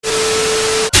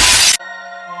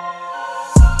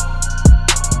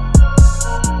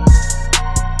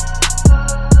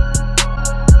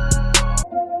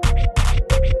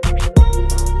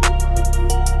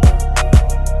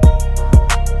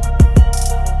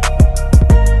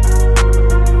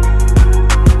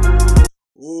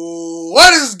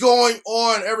going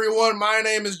on, everyone? My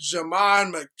name is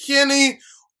Jamon McKinney,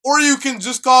 or you can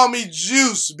just call me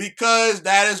Juice because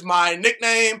that is my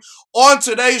nickname. On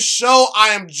today's show,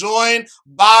 I am joined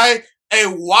by a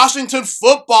Washington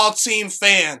football team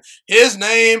fan. His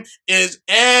name is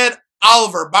Ed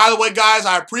Oliver. By the way, guys,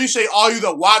 I appreciate all you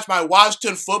that watch my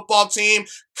Washington football team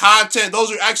content.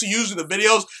 Those are actually usually the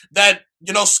videos that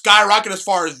skyrocket as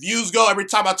far as views go. Every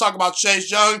time I talk about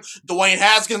Chase Young, Dwayne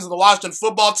Haskins, and the Washington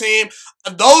football team,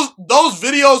 those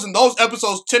videos and those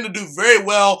episodes tend to do very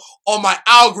well on my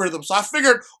algorithm. So I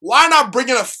figured, why not bring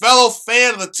in a fellow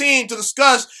fan of the team to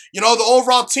discuss, the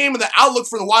overall team and the outlook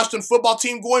for the Washington football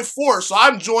team going forward. So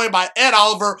I'm joined by Ed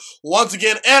Oliver. Once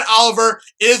again, Ed Oliver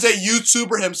is a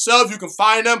YouTuber himself. You can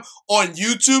find him on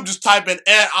YouTube. Just type in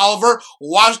Ed Oliver,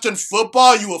 Washington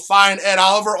football. You will find Ed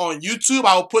Oliver on YouTube.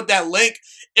 I will put that link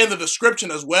in the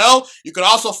description as well. You can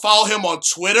also follow him on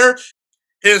Twitter.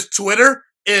 His Twitter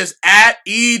is at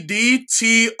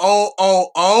EDTOOOFLATT.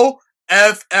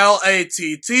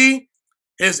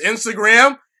 His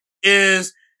Instagram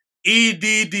is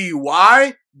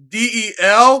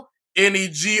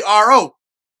EDDYDELNEGRO.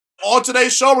 On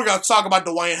today's show, we're going to talk about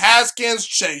Dwayne Haskins,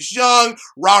 Chase Young,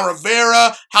 Ron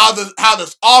Rivera, how this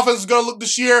offense is going to look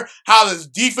this year, how this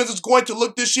defense is going to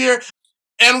look this year.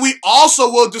 And we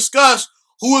also will discuss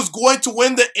who is going to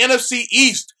win the NFC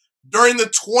East during the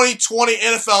 2020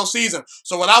 NFL season.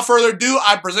 So without further ado,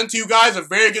 I present to you guys a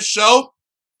very good show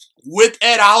with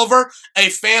Ed Oliver, a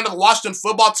fan of the Washington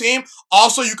football team.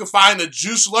 Also, you can find the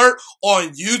Juice Alert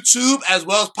on YouTube as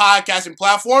well as podcasting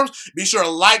platforms. Be sure to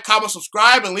like, comment,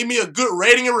 subscribe, and leave me a good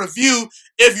rating and review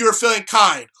if you're feeling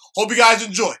kind. Hope you guys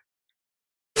enjoy.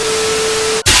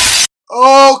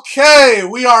 Okay,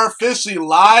 we are officially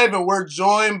live, and we're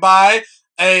joined by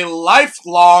a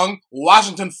lifelong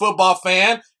Washington football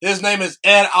fan. His name is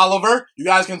Ed Oliver. You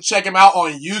guys can check him out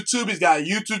on YouTube. He's got a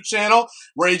YouTube channel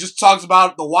where he just talks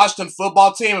about the Washington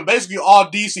football team and basically all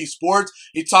DC sports.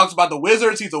 He talks about the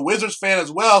Wizards. He's a Wizards fan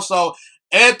as well. So,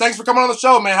 Ed, thanks for coming on the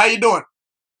show, man. How you doing?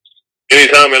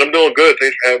 Anytime, man. I'm doing good.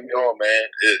 Thanks for having me on, man.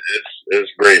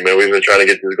 It's great, man. We've been trying to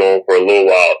get this going for a little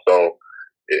while, so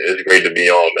it's great to be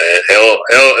on, man. Hell,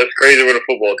 it's crazy with a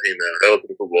football team, man. Hell to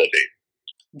the football team.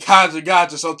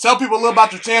 Gotcha. So tell people a little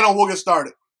about your channel and we'll get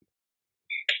started.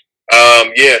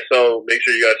 So make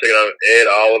sure you guys check it out. Ed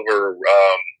Oliver.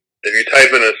 If you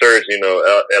type in a search,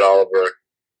 Ed Oliver,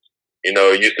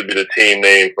 it used to be the team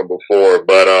name from before,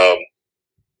 but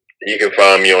you can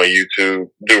find me on YouTube.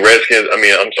 Do Redskins, I'm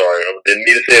sorry. I didn't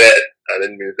mean to say that.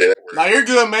 Word. Now you're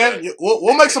good, man.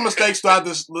 We'll make some mistakes throughout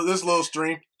this little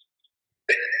stream.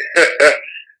 I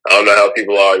don't know how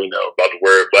people are, about the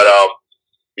word, but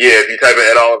if you type in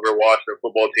Ed Oliver Washington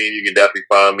football team, you can definitely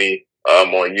find me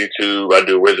on YouTube. I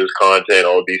do Wizards content,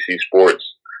 all DC sports.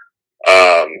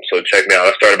 So check me out.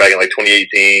 I started back in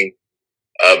 2018.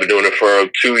 I've been doing it for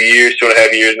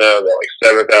 2.5 years now. Got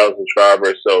 7,000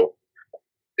 subscribers. So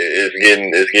it's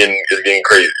getting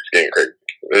crazy. It's getting crazy.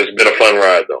 It's been a fun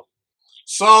ride though.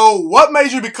 So what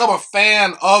made you become a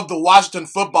fan of the Washington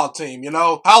football team?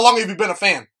 How long have you been a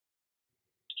fan?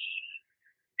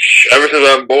 Ever since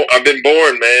I've been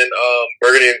born, man.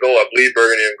 Burgundy and gold. I bleed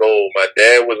burgundy and gold. My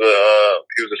dad was a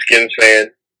Skins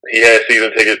fan. He had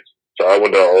season tickets, so I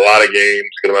went to a lot of games,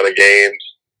 good amount of games,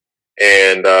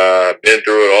 and been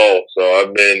through it all. So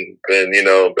I've been a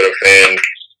fan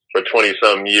for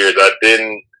 20-something years. I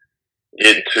didn't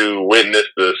get to witness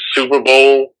the Super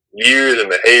Bowl years in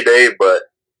the heyday, but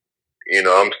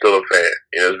I'm still a fan.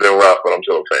 It's been rough, but I'm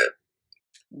still a fan.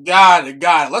 Got it.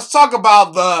 Let's talk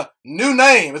about the new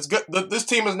name. It's good. This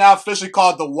team is now officially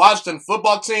called the Washington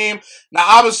football team. Now,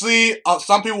 obviously,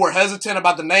 some people were hesitant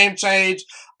about the name change.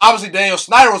 Obviously, Daniel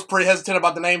Snyder was pretty hesitant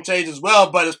about the name change as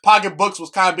well, but his pocketbooks was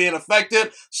kind of being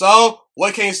affected. So,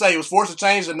 what can you say? He was forced to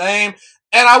change the name.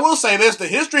 And I will say this, the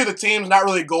history of the team is not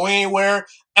really going anywhere.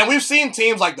 And we've seen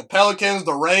teams like the Pelicans,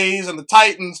 the Rays, and the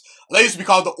Titans. They used to be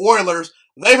called the Oilers.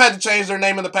 They've had to change their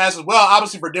name in the past as well,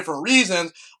 obviously for different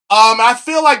reasons. I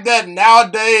feel like that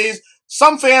nowadays,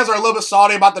 some fans are a little bit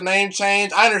salty about the name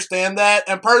change. I understand that.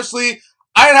 And personally,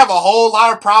 I didn't have a whole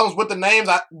lot of problems with the name.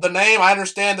 I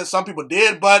understand that some people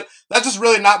did, but that's just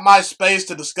really not my space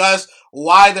to discuss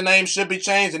why the name should be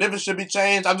changed and if it should be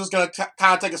changed. I'm just going to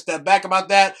kind of take a step back about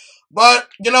that. But,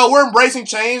 we're embracing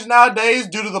change nowadays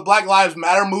due to the Black Lives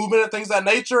Matter movement and things of that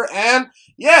nature. And,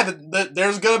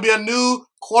 there's going to be a new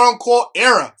quote-unquote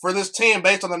era for this team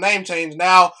based on the name change.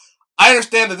 Now, I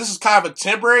understand that this is kind of a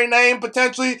temporary name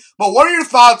potentially, but what are your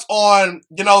thoughts on,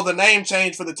 the name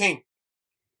change for the team?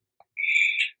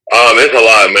 It's a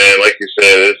lot, man. Like you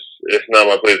said, it's not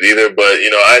my place either. But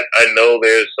I know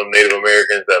there's some Native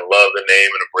Americans that love the name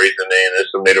and embrace the name.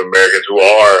 There's some Native Americans who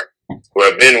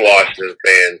have been Washington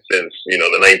fans since the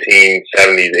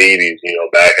 1970s, 80s.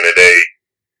 Back in the day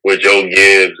with Joe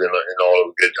Gibbs and all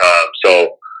those good times. So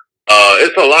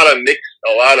it's a lot of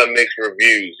mixed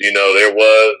reviews. There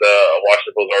was a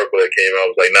Washington Post article that came out.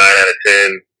 It was like 9 out of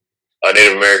 10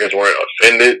 Native Americans weren't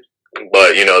offended,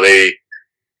 but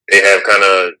they have kind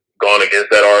of gone against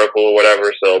that article or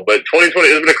whatever. So, but 2020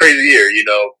 has been a crazy year.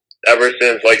 Ever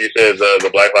since, like you said, the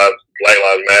Black Lives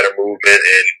Matter movement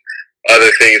and other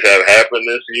things have happened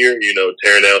this year.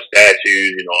 Tearing down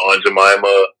statues. Aunt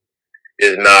Jemima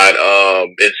is not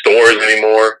in stores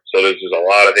anymore. So there's just a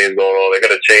lot of things going on. They're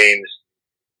going to change.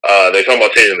 They're talking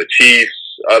about changing the Chiefs,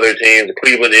 other teams, the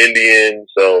Cleveland Indians.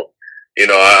 So,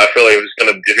 I feel like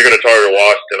if you're gonna target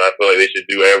Washington, I feel like they should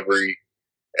do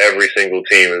every single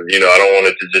team. I don't want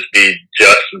it to just be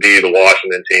the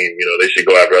Washington team. They should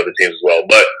go after other teams as well.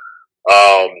 But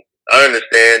I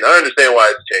understand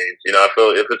why it's changed. I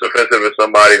feel if it's offensive to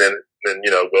somebody, then go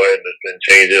ahead and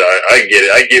change it. I get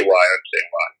it. I get why. I understand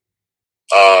why.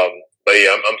 But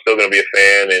yeah, I'm still gonna be a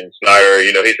fan. And Snyder,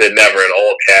 he said never in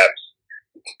all caps,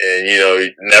 and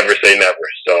never say never.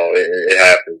 So it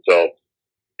happens. So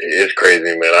it's crazy,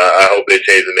 man. I hope they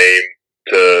change the name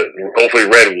to hopefully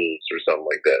Red Wolves or something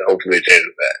like that. Hopefully they change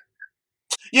it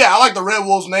back. Yeah, I like the Red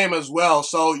Wolves name as well.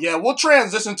 So yeah, we'll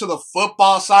transition to the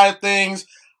football side of things.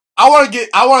 I want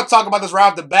to talk about this right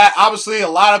off the bat. Obviously, a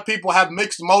lot of people have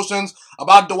mixed emotions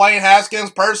about Dwayne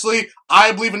Haskins. Personally,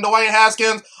 I believe in Dwayne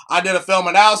Haskins. I did a film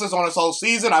analysis on his whole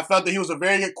season. I felt that he was a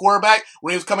very good quarterback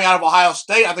when he was coming out of Ohio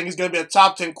State. I think he's going to be a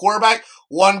top 10 quarterback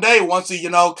one day once he,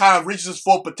 kind of reaches his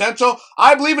full potential.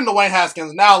 I believe in Dwayne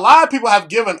Haskins. Now, a lot of people have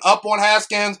given up on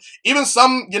Haskins, even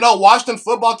some, Washington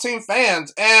football team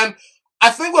fans. And I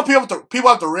think what people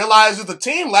have to realize is the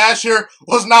team last year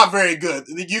was not very good.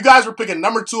 You guys were picking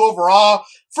number 2 overall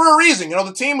for a reason.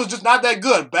 The team was just not that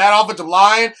good. Bad offensive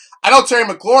line. I know Terry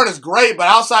McLaurin is great, but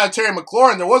outside of Terry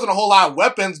McLaurin, there wasn't a whole lot of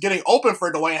weapons getting open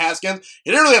for Dwayne Haskins.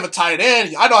 He didn't really have a tight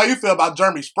end. I know how you feel about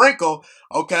Jeremy Sprinkle,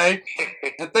 okay,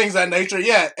 and things of that nature.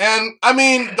 Yeah, and I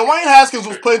mean, Dwayne Haskins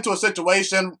was put into a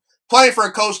situation playing for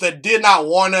a coach that did not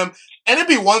want him. And it'd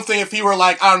be one thing if he were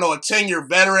like, I don't know, a 10-year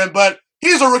veteran, but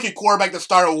he's a rookie quarterback that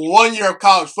started 1 year of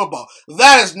college football.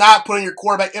 That is not putting your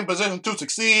quarterback in position to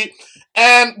succeed.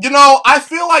 And, I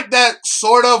feel like that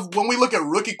sort of, when we look at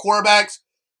rookie quarterbacks,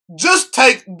 just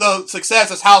take the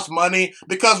success as house money,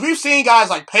 because we've seen guys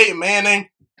like Peyton Manning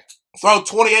throw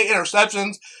 28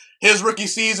 interceptions his rookie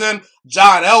season.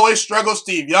 John Elway struggled.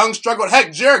 Steve Young struggled.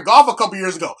 Heck, Jared Goff a couple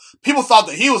years ago, people thought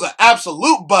that he was an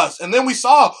absolute bust. And then we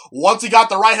saw once he got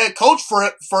the right head coach for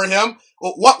him,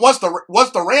 once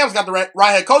the Rams got the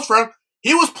right head coach for him,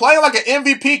 he was playing like an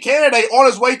MVP candidate on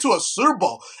his way to a Super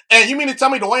Bowl. And you mean to tell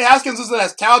me Dwayne Haskins isn't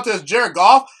as talented as Jared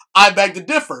Goff? I beg to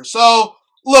differ. So,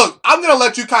 look, I'm going to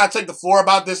let you kind of take the floor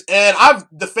about this, Ed. I've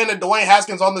defended Dwayne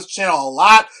Haskins on this channel a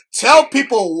lot. Tell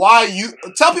people how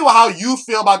you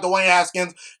feel about Dwayne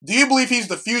Haskins. Do you believe he's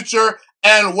the future?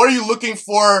 And what are you looking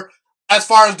for as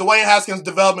far as Dwayne Haskins'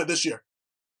 development this year?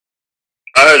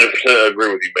 I 100%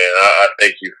 agree with you, man. I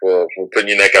thank you for putting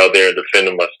your neck out there and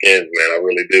defending my skins, man. I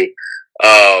really do.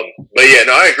 But yeah,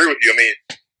 no, I agree with you. I mean,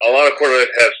 a lot of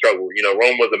quarterbacks have struggled.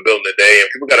 Rome wasn't built in a day, and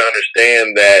people got to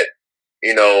understand that,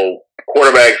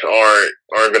 quarterbacks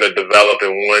aren't going to develop in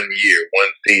 1 year,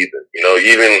 one season.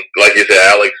 Even like you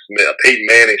said, Alex Smith, Peyton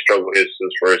Manning struggled his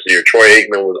first year. Troy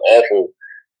Aikman was awful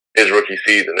his rookie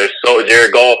season.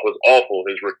 Jared Goff was awful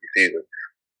his rookie season.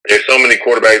 There's so many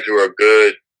quarterbacks who are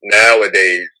good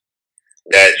nowadays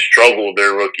that struggled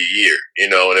their rookie year.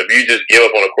 And if you just give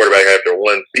up on a quarterback after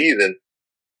one season,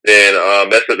 then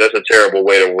that's a terrible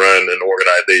way to run an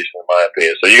organization, in my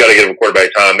opinion. So you got to give a quarterback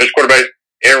time. This quarterback,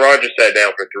 Aaron Rodgers sat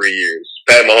down for 3 years.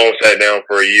 Pat Mahomes sat down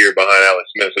for a year behind Alex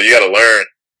Smith. So you got to learn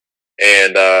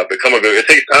and become a good. It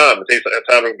takes time. It takes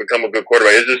time to become a good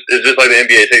quarterback. It's just like the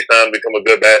NBA. It takes time to become a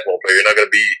good basketball player. You're not going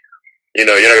to be, you're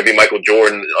not going to be Michael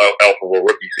Jordan off of a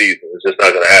rookie season. It's just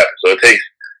not going to happen. So it takes,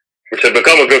 to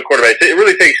become a good quarterback, it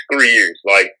really takes 3 years.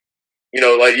 Like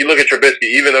you look at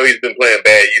Trubisky, even though he's been playing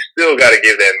bad, you still got to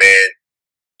give that man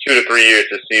 2 to 3 years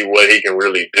to see what he can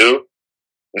really do.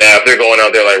 Now, if they're going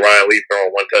out there like Ryan Leaf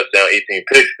throwing 1 touchdown, 18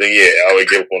 picks, then yeah, I would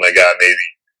give up on that guy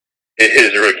maybe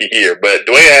his rookie year. But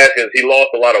Dwayne Haskins, he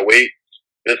lost a lot of weight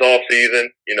this offseason.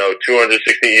 216,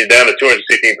 he's down to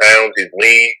 216 pounds. He's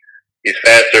lean. He's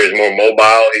faster. He's more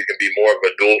mobile. He's going to be more of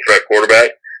a dual threat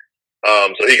quarterback.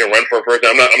 So he can run for a first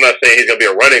down. I'm not saying he's going to be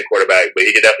a running quarterback, but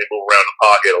he can definitely move around the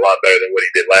pocket a lot better than what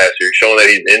he did last year. He's showing that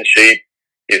he's in shape.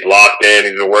 He's locked in.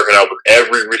 He's been working out with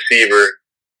every receiver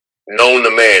known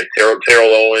the man. Terrell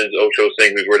Owens, Ocho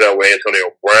Cinco. He's worked out with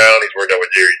Antonio Brown. He's worked out with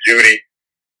Jerry Jeudy.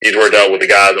 He's worked out with the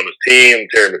guys on his team,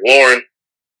 Terry McLaurin.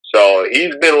 So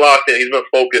he's been locked in. He's been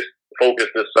focused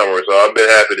this summer. So I've been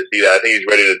happy to see that. I think he's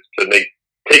ready to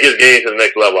take his game to the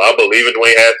next level. I believe in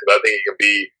Dwayne Haskins. I think he can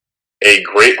be a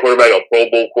great quarterback, a Pro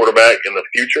Bowl quarterback in the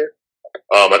future.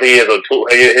 I think he has the tools.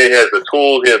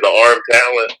 He has the arm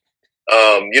talent.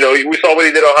 We saw what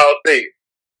he did at Ohio State.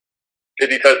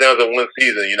 50 touchdowns in one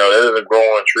season. That doesn't grow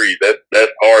on trees.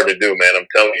 That's hard to do, man. I'm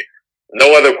telling you.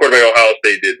 No other quarterback at Ohio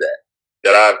State did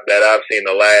that I've seen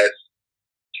the last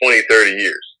 20, 30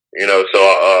 years. So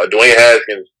Dwayne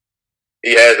Haskins,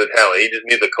 he has the talent. He just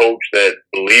needs a coach that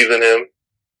believes in him.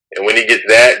 And when he gets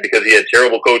that, because he had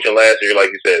terrible coaching last year, like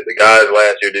you said, the guys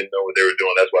last year didn't know what they were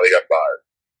doing. That's why they got fired.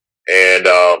 And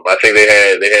I think they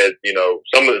had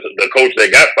some of the coach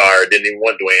that got fired didn't even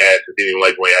want Dwayne Haskins. Didn't even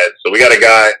like Dwayne Haskins. So we got a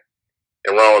guy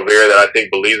in Ron Rivera that I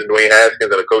think believes in Dwayne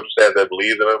Haskins, and a coaching staff that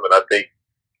believes in him, and I think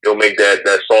he'll make that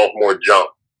sophomore jump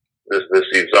this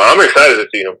season. So I'm excited to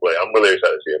see him play. I'm really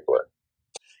excited to see him play.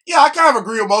 Yeah, I kind of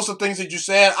agree with most of the things that you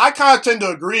said. I kind of tend to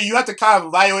agree. You have to kind of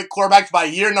evaluate quarterbacks by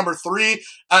year number 3.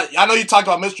 I know you talked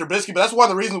about Mr. Trubisky, but that's one of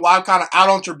the reasons why I'm kind of out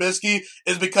on Trubisky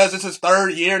is because it's his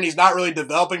 3rd year and he's not really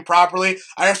developing properly.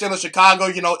 I understand that Chicago,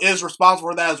 is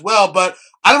responsible for that as well, but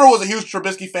I never was a huge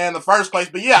Trubisky fan in the first place.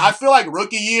 But yeah, I feel like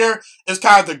rookie year is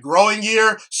kind of the growing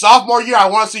year. Sophomore year, I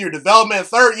want to see your development.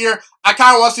 3rd year, I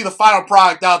kind of want to see the final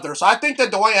product out there. So I think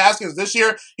that Dwayne Haskins this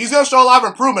year, he's going to show a lot of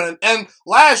improvement. And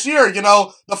last year,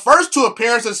 the first 2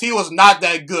 appearances, he was not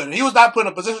that good. And he was not put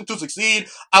in a position to succeed.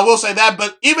 I will say that.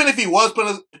 But even if he was put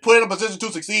in a position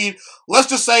to succeed, let's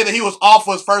just say that he was off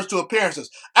for his first 2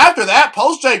 appearances. After that,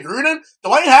 post Jay Gruden,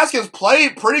 Dwayne Haskins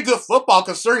played pretty good football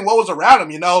considering what was around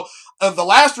him, the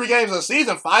last 3 games of the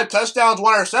season, 5 touchdowns,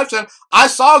 1 interception. I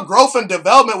saw growth and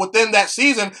development within that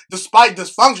season despite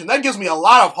dysfunction. That gives me a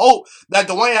lot of hope that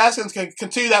Dwayne Haskins can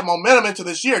continue that momentum into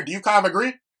this year. Do you kind of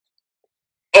agree?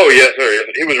 Oh, yes, sir.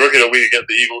 He was rookie of the week against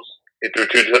the Eagles. He threw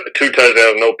two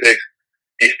touchdowns, no picks.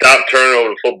 He stopped turning over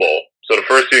the football. So the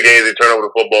first 2 games, he turned over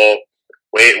the football.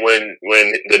 When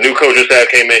the new coaching staff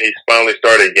came in, he finally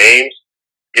started games.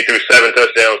 He threw 7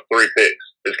 touchdowns, 3 picks.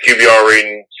 His QBR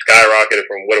rating skyrocketed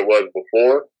from what it was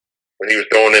before when he was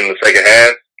throwing in the second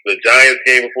half. The Giants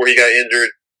game before he got injured,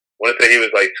 I want to say he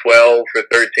was like 12 for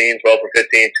 13, 12 for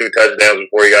 15, 2 touchdowns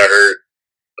before he got hurt.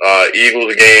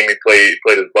 Eagles game, he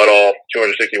played his butt off,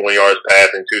 261 yards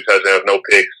passing, 2 touchdowns, no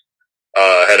picks.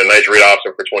 Had a nice read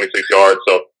option for 26 yards.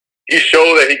 So he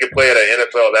showed that he could play at an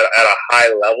NFL at a high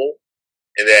level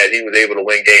and that he was able to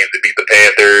win games. He beat the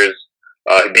Panthers.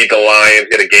 He beat the Lions.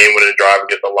 He had a game-winning drive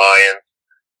against the Lions.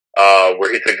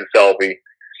 Where he took the selfie.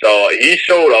 So he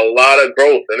showed a lot of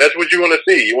growth, and that's what you want to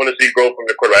see. You want to see growth from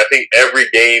the quarterback. I think every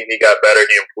game he got better,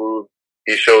 he improved.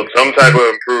 He showed some type of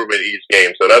improvement each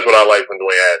game. So that's what I like from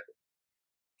Dwayne Haskins.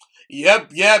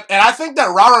 Yep. And I think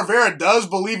that Ron Rivera does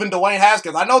believe in Dwayne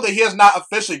Haskins. I know that he has not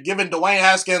officially given Dwayne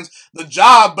Haskins the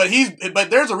job, but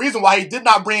there's a reason why he did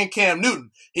not bring in Cam Newton.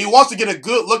 He wants to get a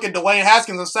good look at Dwayne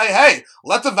Haskins and say, hey,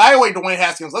 let's evaluate Dwayne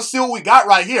Haskins. Let's see what we got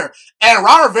right here. And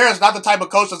Ron Rivera is not the type of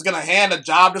coach that's going to hand a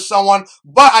job to someone,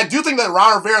 but I do think that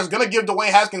Ron Rivera is going to give Dwayne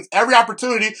Haskins every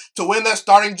opportunity to win that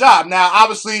starting job. Now,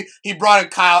 obviously, he brought in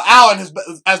Kyle Allen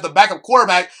as the backup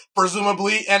quarterback,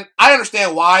 presumably, and I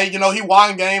understand why. He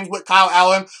won games with Kyle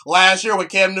Allen last year when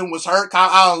Cam Newton was hurt. Kyle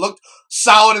Allen looked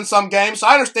solid in some games, so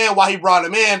I understand why he brought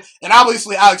him in, and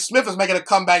obviously Alex Smith is making a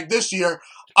comeback this year.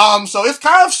 So it's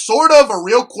kind of sort of a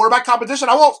real quarterback competition.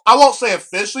 I won't say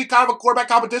officially kind of a quarterback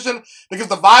competition because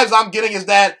the vibes I'm getting is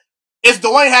that it's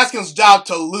Dwayne Haskins' job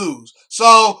to lose.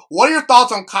 So what are your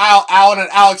thoughts on Kyle Allen and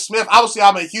Alex Smith? Obviously,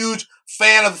 I'm a huge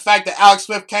fan of the fact that Alex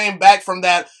Smith came back from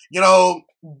that,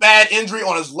 bad injury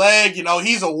on his leg.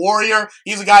 He's a warrior.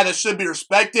 He's a guy that should be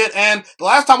respected. And the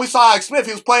last time we saw Alex Smith,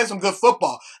 he was playing some good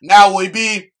football. Now, will he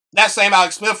be that same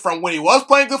Alex Smith from when he was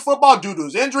playing good football due to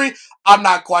his injury? I'm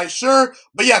not quite sure.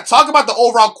 But yeah, talk about the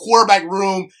overall quarterback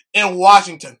room in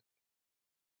Washington.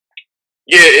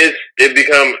 Yeah, it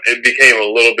became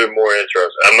a little bit more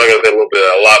interesting. I'm not gonna say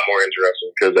a lot more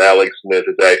interesting because Alex Smith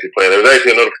is actually playing. There was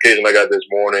actually a notification I got this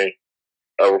morning,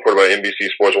 reported by NBC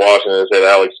Sports Washington, that said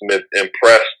Alex Smith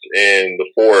impressed in the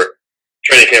 4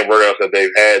 training camp workouts that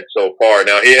they've had so far.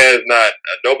 Now he has not.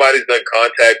 Nobody's done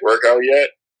contact workouts yet,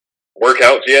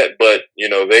 but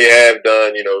they have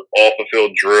done off the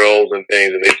field drills and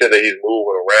things, and they said that he's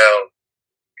moving around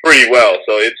pretty well.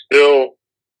 So it's still.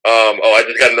 I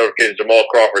just got a notification. Jamal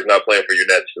Crawford's not playing for your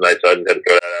Nets tonight, so I just had to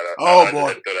throw that out. Oh boy,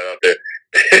 I just had to throw that out there.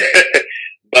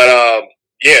 But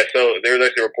yeah, so there was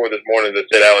actually a report this morning that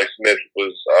said Alex Smith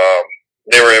was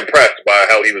they were impressed by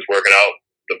how he was working out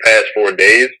the past 4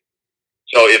 days.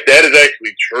 So if that is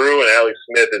actually true and Alex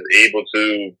Smith is able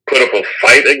to put up a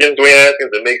fight against Dwayne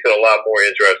Haskins, it makes it a lot more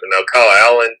interesting. Now, Kyle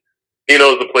Allen, he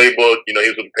knows the playbook. He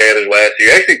was with the Panthers last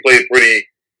year. He actually played pretty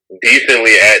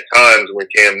decently at times when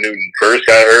Cam Newton first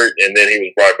got hurt, and then he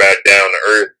was brought back down to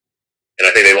earth. And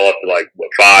I think they lost like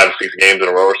 5, 6 games in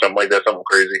a row or something like that, something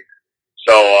crazy.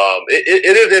 So it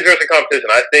is interesting competition.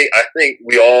 I think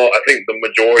the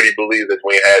majority believe that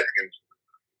Dwayne Haskins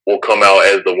will come out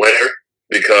as the winner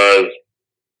because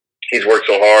he's worked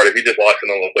so hard. If you just watch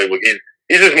him on the playbook,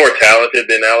 he's just more talented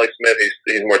than Alex Smith.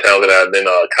 He's more talented than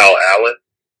Kyle Allen.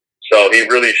 So he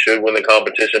really should win the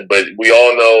competition. But we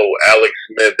all know Alex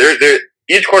Smith.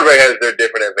 Each quarterback has their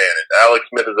different advantage. Alex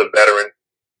Smith is a veteran.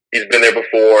 He's been there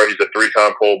before. He's a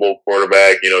 3-time Pro Bowl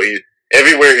quarterback. He's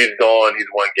everywhere he's gone, he's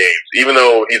won games. Even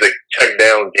though he's a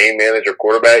check-down game manager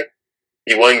quarterback,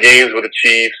 he won games with the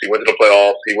Chiefs. He went to the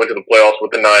playoffs. He went to the playoffs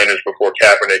with the Niners before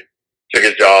Kaepernick took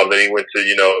his job. Then he went to,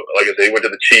 like I said, he went to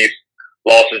the Chiefs,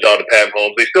 lost his job to Pat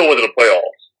Mahomes. They still went to the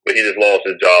playoffs, but he just lost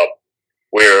his job.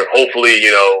 Where hopefully,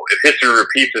 if history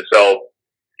repeats itself,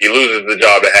 he loses the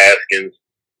job to Haskins,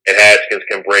 and Haskins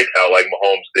can break out like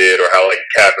Mahomes did or how like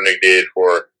Kaepernick did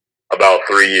for about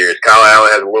 3 years. Kyle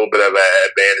Allen has a little bit of an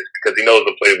advantage because he knows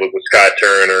the playbook with Scott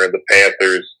Turner and the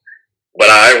Panthers. But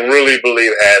I really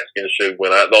believe Haskins should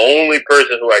win. The only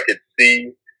person who I could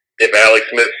see if Alex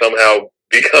Smith somehow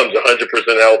becomes 100%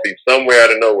 healthy somewhere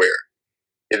out of nowhere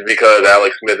is because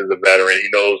Alex Smith is a veteran. He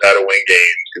knows how to win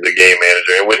games. He's a game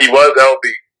manager. And when he was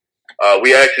healthy,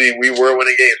 we were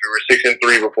winning games. We were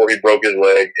 6-3 before he broke his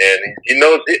leg. And he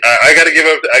knows, I got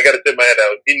to tip my head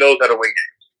out. He knows how to win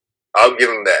games. I'll give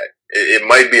him that. It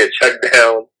might be a check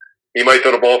down. He might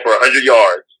throw the ball for 100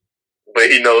 yards,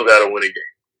 but he knows how to win a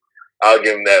game. I'll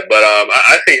give him that. But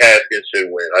I think Haskins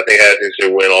should win. I think Haskins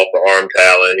should win off the arm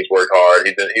talent. He's worked hard.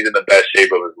 He's in the best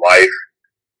shape of his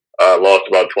life. Lost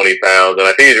about 20 pounds, and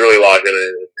I think he's really locked in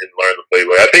and learned the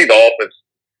playbook. I think the offense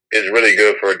is really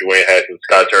good for Dwayne Haskins,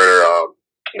 Scott Turner,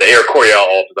 the Air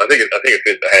Coryell offense. I think it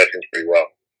fits the Haskins pretty well.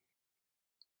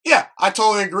 Yeah, I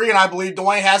totally agree, and I believe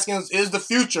Dwayne Haskins is the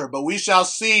future, but we shall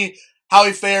see how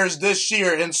he fares this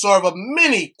year in sort of a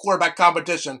mini quarterback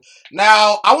competition.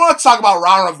 Now, I want to talk about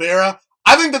Ron Rivera.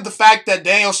 I think that the fact that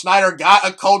Daniel Snyder got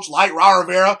a coach like Ron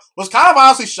Rivera was kind of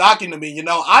honestly shocking to me.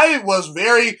 I was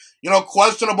very,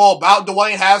 questionable about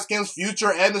Dwayne Haskins'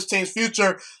 future and this team's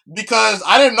future because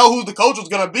I didn't know who the coach was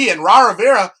going to be. And Ron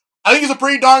Rivera, I think he's a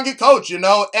pretty darn good coach, and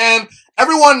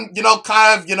everyone,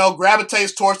 kind of,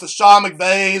 gravitates towards the Sean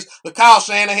McVays, the Kyle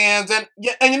Shanahans, and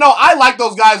I like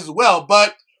those guys as well,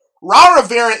 but Ron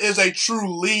Rivera is a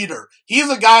true leader. He's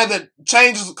a guy that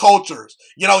changes cultures.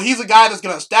 He's a guy that's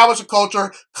going to establish a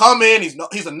culture, come in,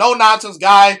 he's a no-nonsense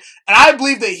guy, and I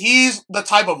believe that he's the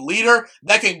type of leader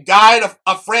that can guide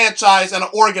a franchise and an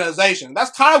organization.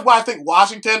 That's kind of what I think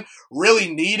Washington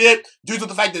really needed due to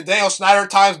the fact that Daniel Snyder at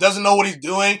times doesn't know what he's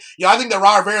doing. I think that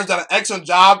Ron Rivera's done an excellent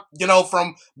job,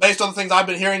 based on the things I've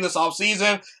been hearing this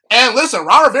offseason. And listen,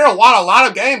 Ron Rivera won a lot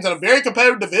of games in a very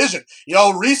competitive division.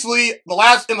 Recently, in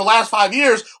the last 5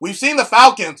 years, we've seen the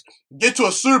Falcons get to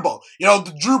a Super Bowl.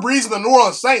 The Drew Brees and the New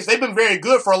Orleans Saints, they've been very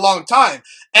good for a long time.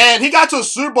 And he got to a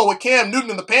Super Bowl with Cam Newton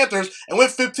and the Panthers and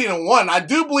went 15-1. I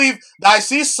do believe that I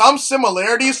see some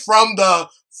similarities from the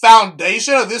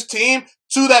foundation of this team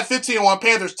to that 15-1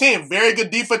 Panthers team. Very good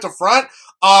defensive front.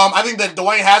 I think that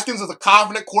Dwayne Haskins is a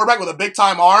confident quarterback with a big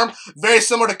time arm, very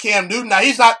similar to Cam Newton. Now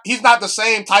he's not the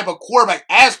same type of quarterback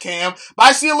as Cam, but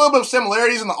I see a little bit of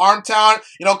similarities in the arm talent,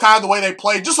 kind of the way they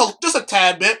play, just a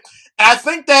tad bit. And I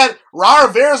think that Ron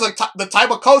Rivera is the type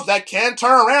of coach that can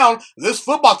turn around this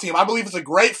football team. I believe it's a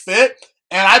great fit,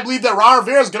 and I believe that Ron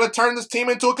Rivera is going to turn this team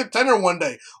into a contender one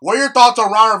day. What are your thoughts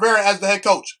on Ron Rivera as the head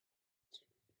coach?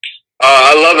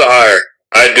 I love the hire.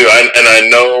 I do, and I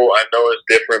know it's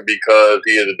different because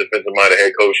he is a defensive-minded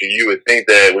head coach, and you would think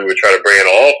that we would try to bring in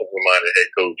an offensive-minded head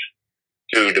coach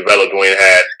to develop Dwayne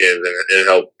Haskins and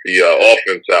help the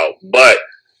offense out. But,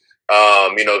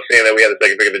 seeing that we had the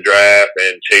second pick of the draft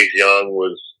and Chase Young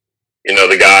was,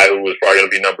 the guy who was probably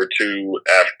going to be number 2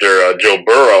 after Joe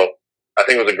Burrow, I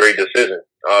think it was a great decision.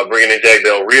 Bringing in Jack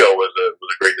Del Rio was a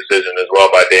great decision as well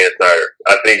by Dan Snyder.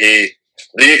 I think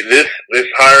this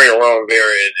hiring of Ron Rivera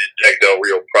and Jack Del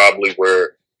Rio probably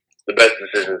were the best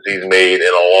decisions he's made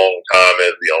in a long time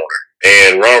as the owner.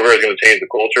 And Ron Rivera is going to change the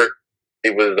culture. He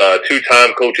was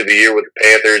 2-time Coach of the Year with the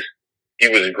Panthers. He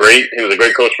was great. He was a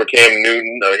great coach for Cam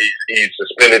Newton. He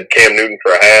suspended Cam Newton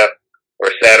for a half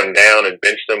or sat him down and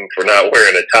benched him for not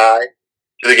wearing a tie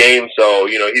to the game. So,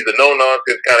 he's a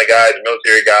no-nonsense kind of guy. He's a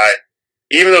military guy.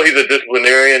 even though he's a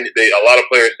disciplinarian, a lot of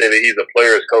players say that he's a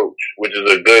player's coach, which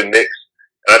is a good mix.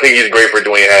 And I think he's great for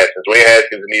Dwayne Haskins. Dwayne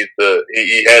Haskins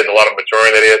he has a lot of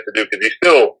maturing that he has to do because he's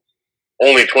still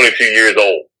only 22 years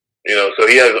old. So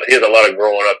he has a lot of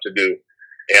growing up to do.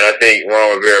 And I think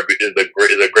Ron Rivera is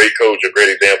a great coach, a great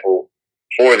example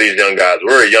for these young guys.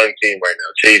 We're a young team right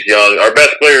now. Chase Young, our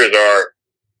best players are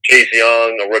Chase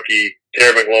Young, a rookie,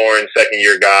 Terry McLaurin,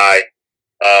 second-year guy,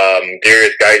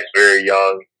 Darius Geis, very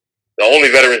young. The only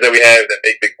veterans that we have that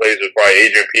make big plays are probably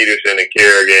Adrian Peterson and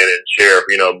Kerrigan and Sheriff.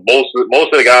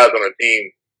 Most of the guys on our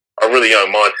team are really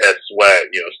young. Montez Sweat,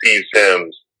 Steve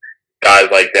Sims, guys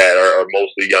like that are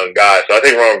mostly young guys. So I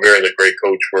think Ron Rivera is a great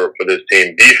coach for this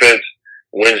team. Defense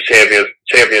wins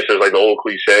championships, like the old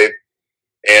cliche.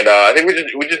 And I think we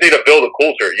just need to build a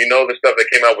culture. The stuff that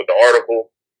came out with the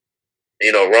article.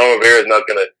 Ron Rivera is not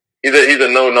gonna. He's a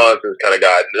no nonsense kind of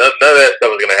guy. None of that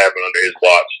stuff is gonna happen under his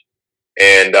watch.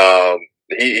 And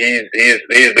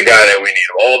he's the guy that we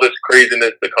need. All this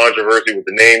craziness, the controversy with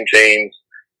the name change,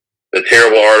 the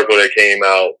terrible article that came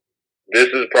out. This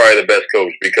is probably the best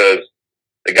coach because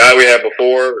the guy we had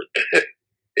before,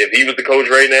 if he was the coach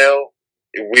right now,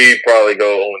 we'd probably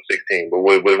go 0-16. But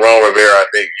with Ron Rivera, I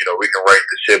think we can right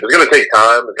the ship. It's going to take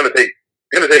time. It's going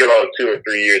to take about 2 or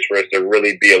 3 years for us to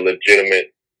really be a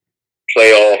legitimate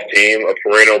playoff team, a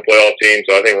perennial playoff team.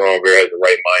 So I think Ron Rivera has the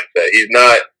right mindset.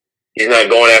 He's not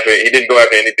going after. He didn't go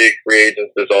after any big free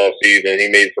agents this offseason. He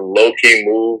made some low key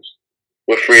moves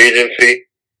with free agency.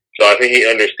 So I think he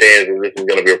understands that this is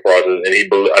going to be a process, and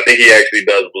I think he actually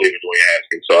does believe in Dwayne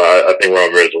Haskins. So I think Ron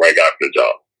Rivera is the right guy for the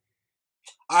job.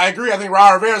 I agree. I think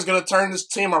Ron Rivera is going to turn this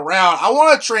team around. I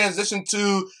want to transition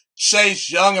to Chase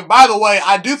Young. And by the way,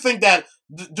 I do think that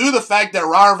due to the fact that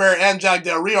Ron Rivera and Jack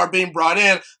Del Rio are being brought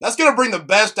in, that's going to bring the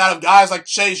best out of guys like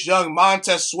Chase Young,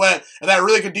 Montez Sweat, and that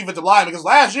really good defensive line. Because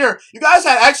last year, you guys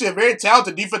had actually a very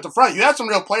talented defensive front. You had some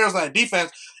real players on that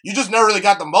defense. You just never really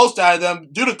got the most out of them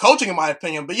due to coaching, in my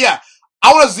opinion. But yeah,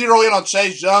 I want to zero in on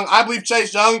Chase Young. I believe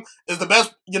Chase Young is the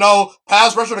best,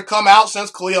 pass rusher to come out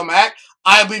since Khalil Mack.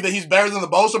 I believe that he's better than the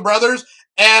Bosa brothers.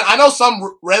 And I know some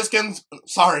Washington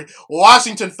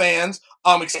fans,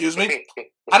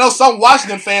 I know some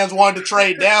Washington fans wanted to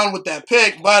trade down with that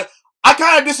pick, but I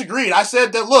kind of disagreed. I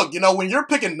said that, look, when you're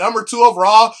picking number 2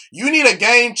 overall, you need a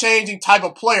game-changing type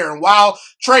of player. And while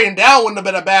trading down wouldn't have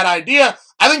been a bad idea,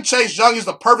 I think Chase Young is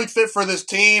the perfect fit for this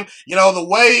team. The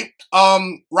way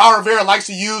Ron Rivera likes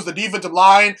to use the defensive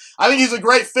line, I think he's a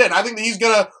great fit. I think that he's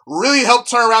going to really help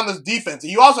turn around this defense.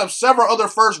 And you also have several other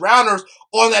first-rounders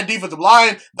on that defensive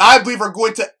line that I believe are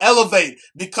going to elevate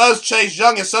because Chase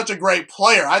Young is such a great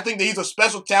player. I think that he's a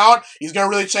special talent. He's going to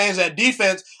really change that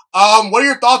defense. What are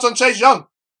your thoughts on Chase Young?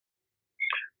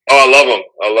 Oh, I love him.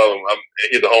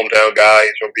 He's a hometown guy.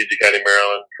 He's from PG County,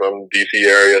 Maryland, from DC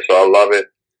area, so I love it.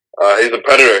 He's a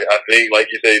predator. I think, like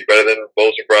you say, he's better than the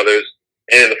Bosa brothers.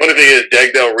 And the funny thing is,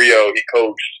 Jack Del Rio, he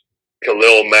coached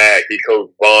Khalil Mack, he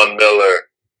coached Von Miller,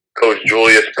 coached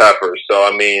Julius Peppers. So,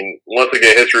 once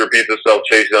again, history repeats itself.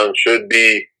 Chase Young should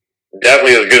be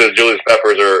definitely as good as Julius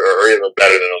Peppers or even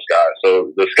better than those guys.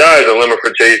 So the sky's the limit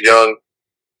for Chase Young.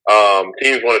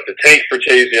 Teams wanted to tank for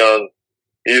Chase Young.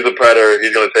 He's a predator.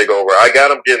 He's going to take over. I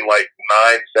got him getting like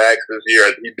 9 sacks this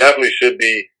year. He definitely should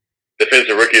be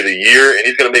Defensive Rookie of the Year, and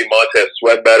he's going to make Montez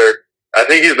Sweat better. I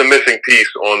think he's the missing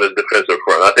piece on this defensive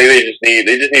front. I think they just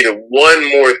needed one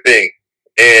more thing.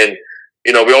 And,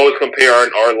 we always compare our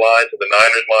line to the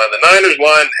Niners line. The Niners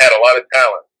line had a lot of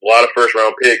talent, a lot of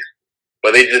first-round picks,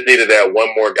 but they just needed that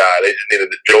one more guy. They just needed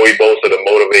the Joey Bosa to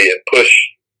motivate and push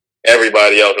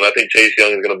everybody else. And I think Chase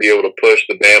Young is going to be able to push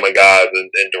the Bama guys and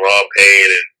Deron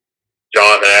Payne and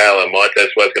Jonathan Allen.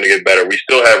 Montez Sweat's going to get better. We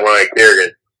still have Ryan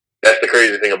Kerrigan. That's the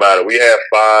crazy thing about it. We have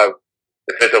 5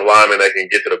 defensive linemen that can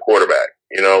get to the quarterback,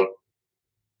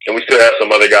 And we still have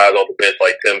some other guys on the bench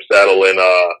like Tim Settle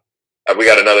and we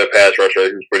got another pass rusher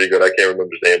who's pretty good. I can't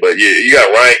remember his name. But you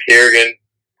got Ryan Kerrigan,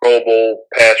 Pro Bowl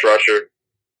pass rusher.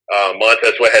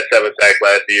 Montez Sweat had 7 sacks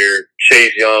last year.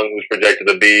 Chase Young, who's projected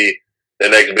to be the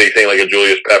next big thing like a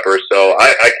Julius Peppers. So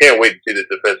I can't wait to see this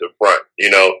defensive front.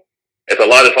 It's a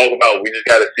lot to talk about. We just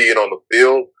got to see it on the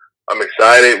field. I'm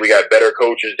excited. We got better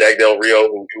coaches. Jack Del Rio,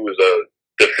 who is a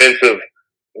defensive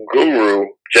guru,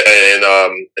 and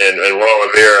Ron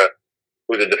Rivera,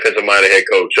 who's a defensive-minded head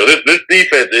coach. So this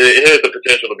defense, it has the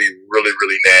potential to be really,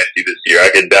 really nasty this year. I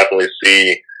could definitely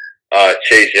see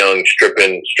Chase Young strip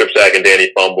sacking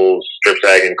Danny Fumbles, strip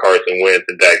sacking Carson Wentz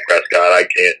and Dak Prescott. I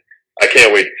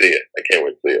can't wait to see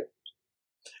it.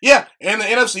 Yeah, in the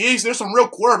NFC East, there's some real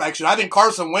quarterbacks. I think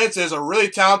Carson Wentz is a really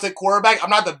talented quarterback.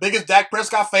 I'm not the biggest Dak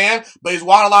Prescott fan, but he's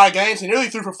won a lot of games. He nearly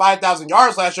threw for 5,000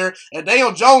 yards last year, and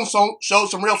Daniel Jones showed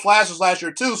some real flashes last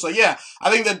year too. So yeah,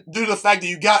 I think that due to the fact that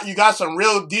you got some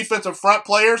real defensive front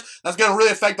players, that's going to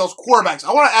really affect those quarterbacks.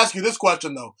 I want to ask you this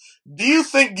question though: do you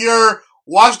think your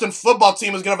Washington football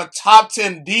team is going to have a top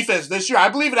 10 defense this year? I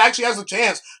believe it actually has a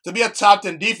chance to be a top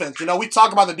 10 defense. We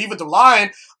talk about the defensive line.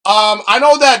 I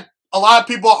know that a lot of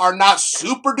people are not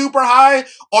super duper high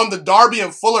on the Darby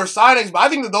and Fuller signings, but I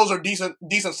think that those are decent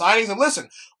signings. And listen,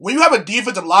 when you have a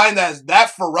defensive line that is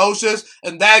that ferocious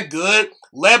and that good,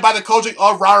 led by the coaching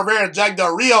of Ron Rivera and Jack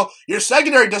Del Rio, your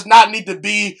secondary does not need to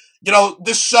be,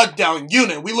 this shutdown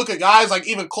unit. We look at guys like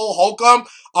even Cole Holcomb.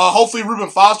 Hopefully Reuben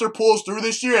Foster pulls through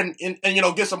this year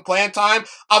and get some playing time.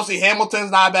 Obviously Hamilton's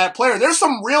not a bad player. There's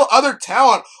some real other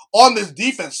talent on this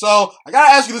defense. So I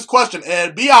gotta ask you this question,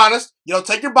 Ed. Be honest.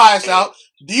 Take your bias out.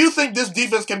 Do you think this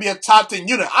defense can be a top 10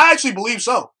 unit? I actually believe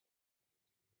so.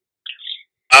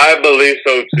 I believe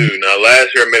so too. Now, last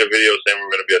year I made a video saying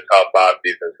we're going to be a top 5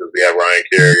 defense because we have Ryan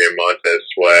Kerrigan, Montez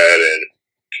Sweat, and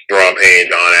Jerome Payne,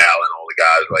 John Allen, all the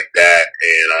guys like that.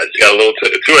 And I just got a little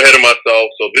too ahead of myself.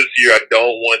 So this year I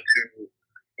don't want to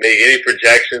make any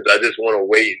projections. I just want to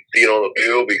wait and see it on the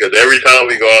field because every time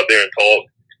we go out there and talk,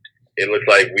 it looks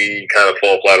like we kind of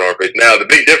fall flat on our face. Now, the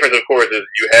big difference, of course, is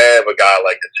you have a guy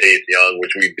like Chase Young,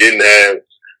 which we didn't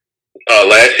have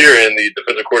last year, and the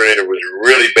defensive coordinator was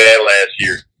really bad last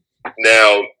year.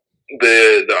 Now,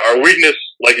 our weakness,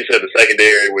 like you said, the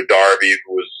secondary with Darby,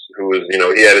 who was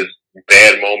he had his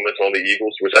bad moments on the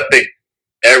Eagles, which I think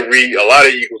a lot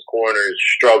of Eagles corners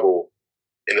struggle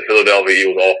in the Philadelphia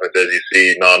Eagles offense, as you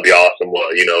see. Nnamdi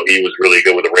Asomugha, he was really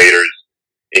good with the Raiders.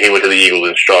 And he went to the Eagles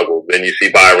and struggled. Then you see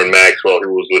Byron Maxwell,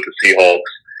 who was with the Seahawks.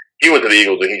 He went to the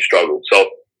Eagles and he struggled. So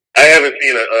I haven't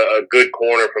seen a good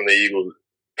corner from the Eagles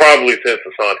probably since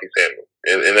Asante Samuel.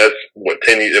 And that's,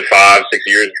 5, 6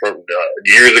 years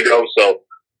years ago. So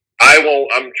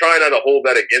I'm trying not to hold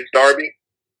that against Darby.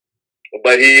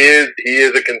 But he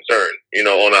is a concern,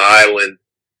 on an island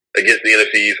against the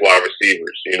NFC East wide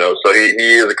receivers, So he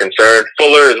is a concern.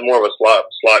 Fuller is more of a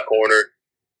slot corner.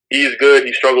 He's good.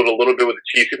 He struggled a little bit with the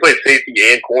Chiefs. He played safety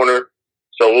and corner,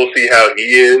 so we'll see how he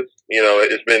is.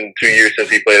 It's been 2 years since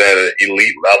he played at an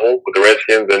elite level with the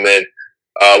Redskins. And then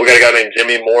we got a guy named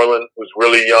Jimmy Moreland who's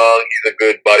really young. He's a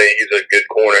good buddy. He's a good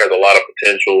corner, has a lot of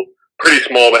potential. Pretty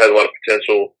small, but has a lot of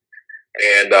potential.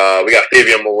 And we got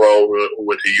Fabian Moreau who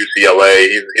went to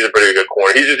UCLA. He's a pretty good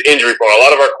corner. He's just injury prone. A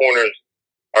lot of our corners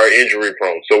are injury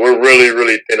prone, so we're really,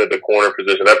 really thin at the corner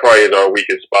position. That probably is our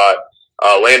weakest spot.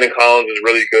 Landon Collins is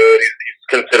really good.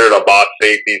 He's considered a box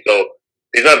safety, so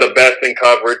he's not the best in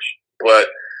coverage, but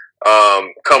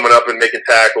coming up and making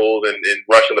tackles and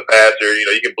rushing the passer,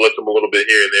 you can blitz him a little bit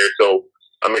here and there. So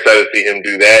I'm excited to see him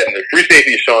do that. And the free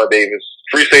safety is Sean Davis.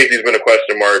 Free safety has been a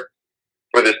question mark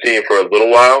for this team for a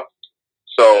little while.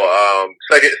 So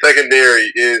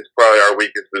secondary is probably our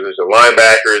weakest position.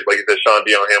 Linebackers, like you said, Sean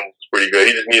Dion Hamilton is pretty good.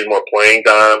 He just needs more playing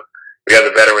time. We got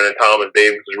the veteran in Thomas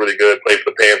Davis, who's really good. Played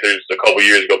for the Panthers a couple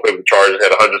years ago. Played for the Chargers.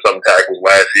 Had 100-something tackles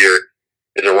last year.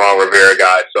 Is a Ron Rivera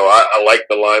guy. So I like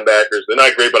the linebackers. They're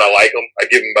not great, but I like them. I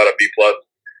give them about a B+.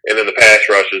 And then the pass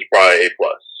rush is probably A+.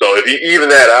 So if you even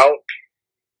that out,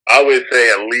 I would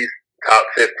say at least top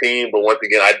 15. But once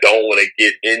again, I don't want to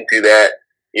get into that.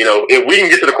 If we can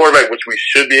get to the quarterback, which we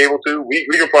should be able to, we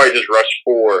can probably just rush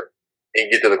 4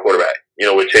 and get to the quarterback.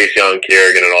 With Chase Young,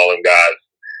 Kerrigan, and all them guys.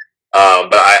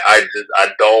 But I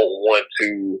don't want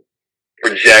to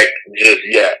project just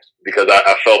yet because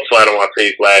I felt flat on my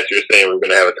face last year saying we were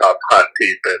going to have a top 5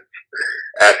 defense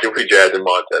after we drafted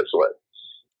Montez Sweat.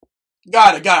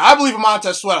 Got it. I believe in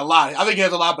Montez Sweat a lot. I think he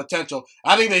has a lot of potential.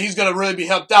 I think that he's going to really be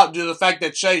helped out due to the fact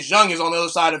that Chase Young is on the other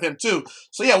side of him too.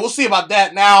 So yeah, we'll see about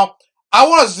that. Now, I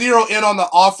want to zero in on the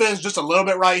offense just a little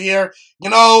bit right here.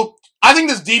 I think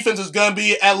this defense is going to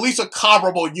be at least a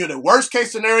comparable unit. Worst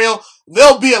case scenario,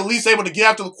 they'll be at least able to get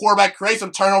after the quarterback, create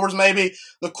some turnovers maybe.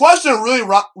 The question really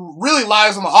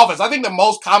lies on the offense. I think that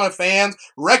most common fans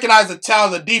recognize the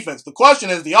talent of the defense. The question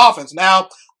is the offense. Now,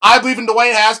 I believe in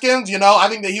Dwayne Haskins. I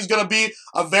think that he's going to be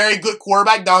a very good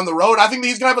quarterback down the road. I think that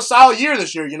he's going to have a solid year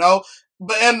this year,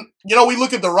 we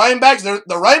look at the running backs. The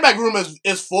running back room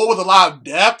is full with a lot of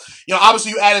depth.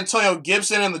 Obviously you add Antonio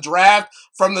Gibson in the draft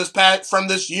from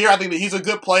this year. I think that he's a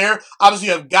good player. Obviously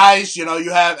you have guys,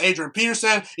 you have Adrian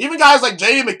Peterson, even guys like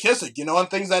J.D. McKissick, and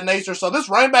things of that nature. So this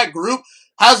running back group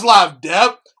has a lot of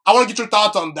depth. I want to get your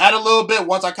thoughts on that a little bit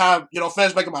once I kind of,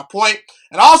 finish making my point.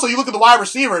 And also, you look at the wide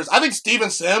receivers. I think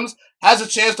Steven Sims has a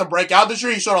chance to break out this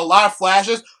year. He showed a lot of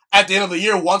flashes. at the end of the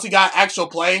year once he got actual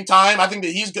playing time. I think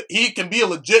that he can be a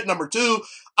legit number 2.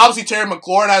 Obviously, Terry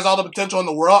McLaurin has all the potential in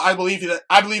the world. I believe that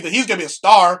he's going to be a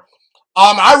star.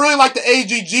 I really like the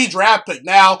AGG draft pick.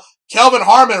 Now, Kelvin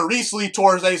Harmon recently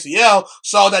tore his ACL,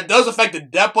 so that does affect the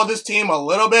depth of this team a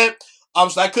little bit. So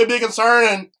that could be a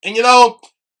concern. And you know,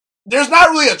 there's not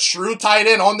really a true tight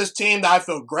end on this team that I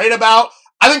feel great about.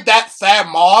 I think that Thad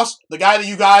Moss, the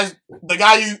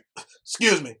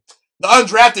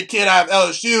undrafted kid out of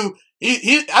LSU,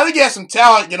 I think he has some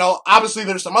talent. You know, obviously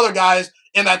there's some other guys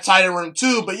in that tight end room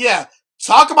too. But yeah,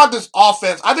 talk about this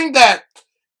offense. I think that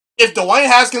if Dwayne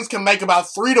Haskins can make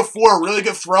about 3 to 4 really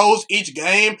good throws each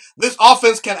game, this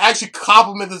offense can actually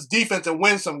complement this defense and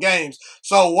win some games.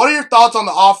 So what are your thoughts on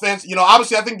the offense? You know,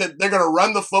 obviously I think that they're going to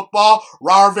run the football.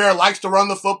 Ron Rivera likes to run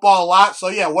the football a lot. So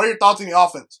yeah, what are your thoughts on the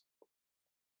offense?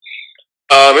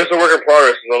 It's a work in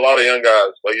progress. There's a lot of young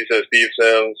guys. Like you said, Steve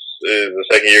Sims is a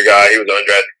second-year guy. He was an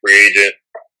undrafted free agent.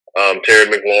 Terry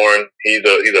McLaurin, he's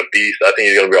a beast. I think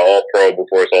he's going to be an all-pro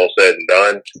before it's all said and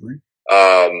done.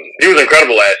 He was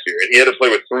incredible last year, and he had to play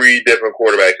with 3 different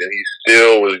quarterbacks, and he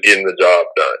still was getting the job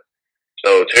done.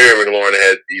 So Terry McLaurin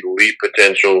has elite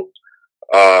potential.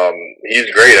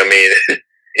 He's great. I mean,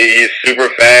 he's super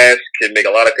fast. Can make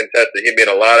a lot of contested. He made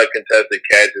a lot of contested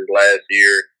catches last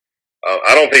year.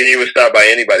 I don't think he was stopped by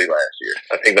anybody last year.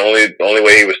 I think the only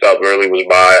way he was stopped early was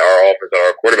by our offense and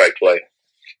our quarterback play.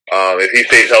 If he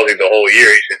stays healthy the whole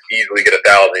year, he should easily get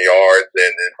 1,000 yards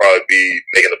and probably be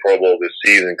making the Pro Bowl this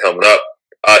season coming up.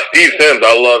 Steve Sims,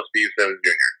 I love Steve Sims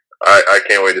Jr. I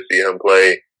can't wait to see him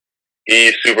play.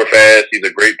 He's super fast. He's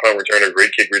a great punt returner,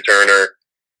 great kick returner.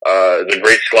 He's a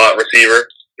great slot receiver.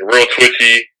 Real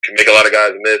twitchy, can make a lot of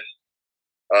guys miss.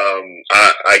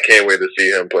 I can't wait to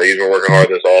see him play. He's been working hard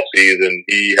this offseason.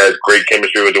 He has great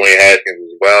chemistry with Dwayne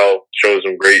Haskins as well. He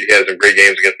had some great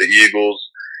games against the Eagles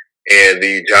and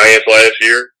the Giants last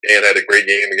year, and had a great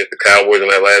game against the Cowboys in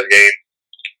that last game.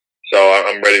 So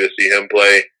I'm ready to see him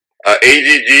play.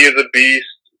 AGG is a beast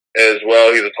as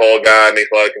well. He's a tall guy, makes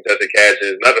a lot of contested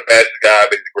catches. Not the fastest guy,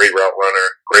 but he's a great route runner,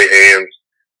 great hands.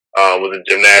 Was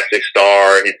a gymnastics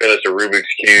star. He finished a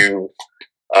Rubik's Cube.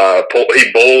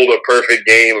 He bowled a perfect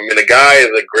game. I mean, the guy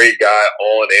is a great guy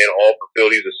on and off the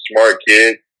field. He's a smart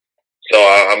kid. So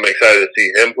I'm excited to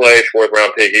see him play. 4th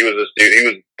round pick. He was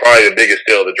probably the biggest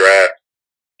steal of the draft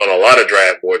on a lot of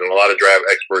draft boards, and a lot of draft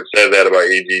experts said that about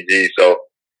AGG. So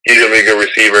he's going to be a good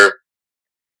receiver.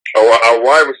 Our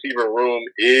wide receiver room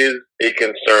is a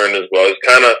concern as well. It's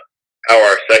kind of how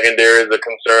our secondary is a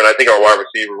concern. I think our wide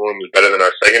receiver room is better than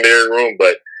our secondary room,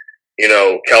 but you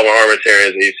know, Kelvin Harmon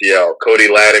tearing his ACL,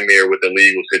 Cody Latimer with the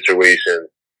legal situation.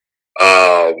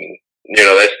 You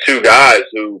know, that's 2 guys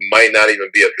who might not even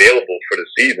be available for the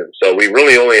season. So we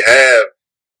really only have,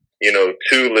 you know,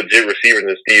 2 legit receivers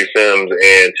in Steve Sims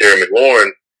and Terry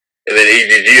McLaurin, and then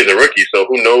AGG is a rookie. So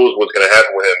who knows what's going to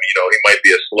happen with him? You know, he might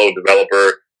be a slow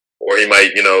developer, or he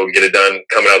might, you know, get it done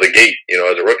coming out of the gate, you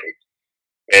know, as a rookie.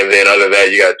 And then other than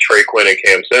that, you got Trey Quinn and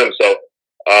Cam Sims. So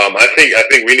I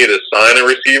think we need to sign a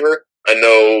receiver. I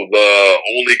know the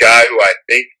only guy who I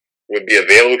think would be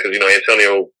available, because, you know,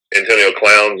 Antonio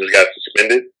Clown just got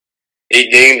suspended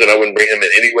 8 games, and I wouldn't bring him in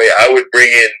anyway. I would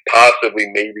bring in possibly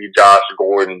maybe Josh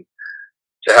Gordon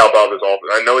to help out this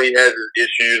offense. I know he has his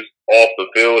issues off the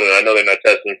field, and I know they're not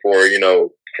testing for, you know,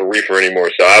 for reefer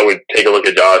anymore. So I would take a look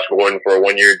at Josh Gordon for a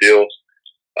 1-year deal.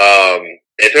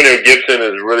 Antonio Gibson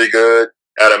is really good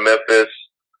out of Memphis.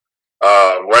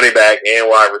 Running back and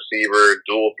wide receiver,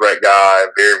 dual threat guy,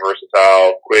 very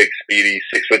versatile, quick, speedy,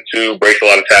 6'2", breaks a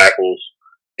lot of tackles.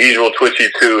 He's real twitchy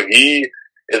too. He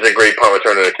is a great punt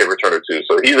returner and a kick returner too.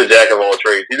 So he's a jack of all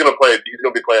trades. He's gonna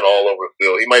be playing all over the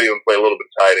field. He might even play a little bit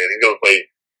tight end. He's gonna play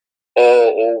all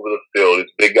over the field.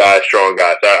 He's a big guy, strong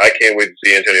guy. So I can't wait to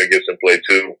see Antonio Gibson play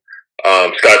too.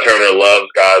 Scott Turner loves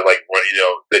guys like, you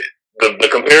know, the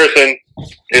comparison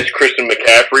is Christian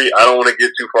McCaffrey. I don't want to get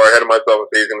too far ahead of myself and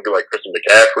say he's going to be like Christian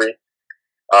McCaffrey.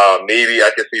 Maybe I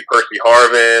could see Percy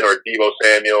Harvin or Deebo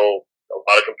Samuel. A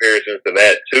lot of comparisons to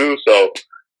that too. So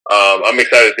I'm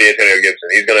excited to see Antonio Gibson.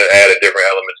 He's going to add a different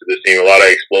element to this team. A lot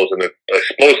of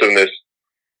explosiveness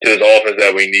to this offense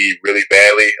that we need really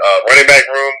badly. Running back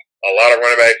room, a lot of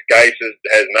running backs. Geis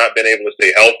has not been able to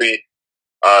stay healthy.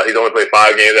 He's only played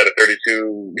 5 games out of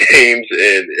 32 games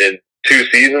in 2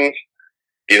 seasons.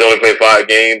 He's only played 5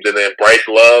 games, and then Bryce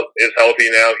Love is healthy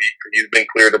now. He's been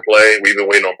cleared to play. We've been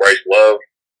waiting on Bryce Love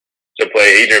to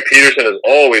play. Adrian Peterson is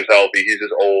always healthy. He's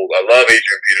just old. I love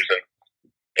Adrian Peterson.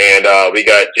 And we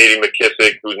got J.D.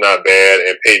 McKissick, who's not bad,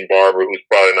 and Peyton Barber, who's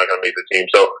probably not going to make the team.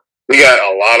 So we got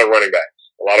a lot of running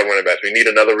backs. We need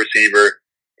another receiver.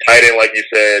 Tight end, like you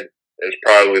said, is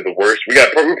probably the worst. We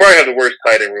probably have the worst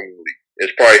tight end room in the league.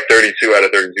 It's probably 32 out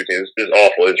of 32 teams. It's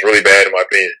awful. It's really bad in my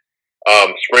opinion.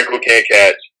 Sprinkle can't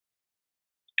catch.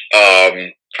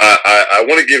 I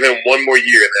want to give him one more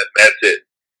year, and that's it.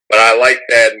 But I like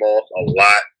Thad Moss a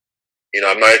lot.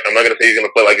 I'm not going to say he's going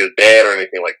to play like his dad or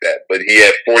anything like that. But he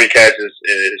had 40 catches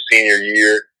in his senior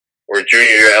year or junior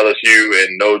year at LSU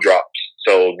and no drops.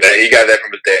 So he got that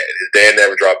from his dad. His dad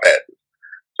never dropped passes.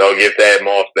 So I'll give Thad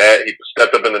Moss that. He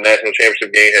stepped up in the national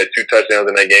championship game, had 2 touchdowns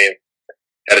in that game,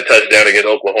 had a touchdown against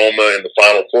Oklahoma in the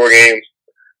final 4 games.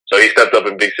 So he stepped up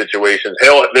in big situations.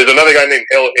 There's another guy named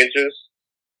Hale Hinches.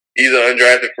 He's an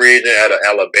undrafted free agent out of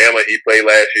Alabama. He played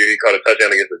last year. He caught a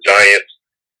touchdown against the Giants.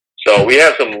 So we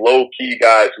have some low-key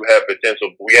guys who have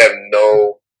potential, but we have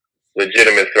no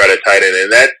legitimate threat at tight end.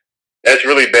 And that's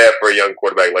really bad for a young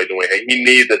quarterback like Dwayne. He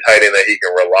needs a tight end that he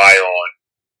can rely on,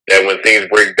 that when things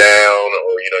break down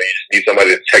or, you just need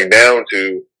somebody to check down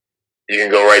to, you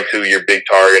can go right to your big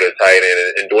target at tight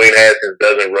end. And Dwayne Haskins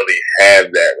doesn't really have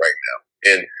that right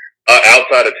now. And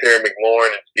outside of Terry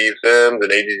McLaurin and Steve Sims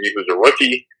and AGG, who's a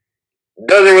rookie,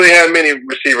 doesn't really have many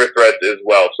receiver threats as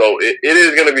well. So it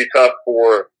is going to be tough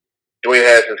for Dwayne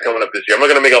Haskins coming up this year. I'm not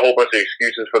going to make a whole bunch of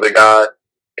excuses for the guy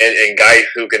and guys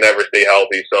who can never stay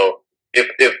healthy. So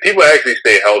if people actually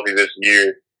stay healthy this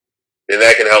year, then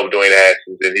that can help Dwayne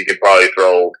Haskins, and he could probably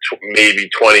throw maybe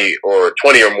 20 or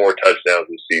more touchdowns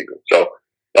this season. So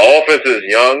the offense is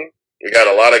young. We got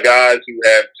a lot of guys who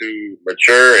have to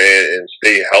mature and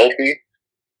stay healthy.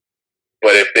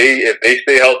 But if they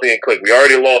stay healthy and click, we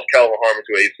already lost Calvin Harmon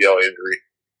to an ACL injury.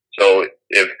 So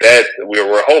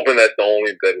we're hoping that's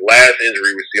the last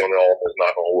injury we see on the offense,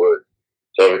 knock on wood.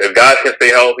 So if guys can stay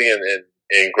healthy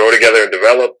and grow together and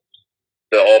develop,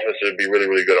 the offense should be really,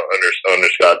 really good under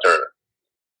Scott Turner.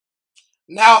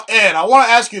 Now, Ed, I want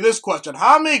to ask you this question.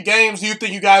 How many games do you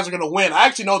think you guys are going to win? I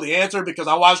actually know the answer because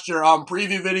I watched your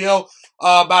preview video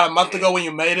about a month ago when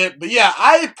you made it. But yeah,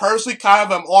 I personally kind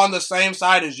of am on the same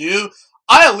side as you.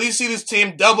 I at least see this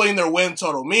team doubling their win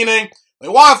total, meaning they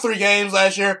won 3 games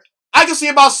last year. I can see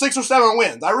about 6 or 7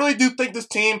 wins. I really do think this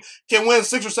team can win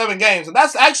 6 or 7 games, and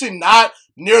that's actually not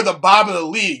near the bottom of the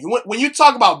league. When you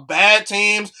talk about bad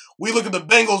teams, we look at the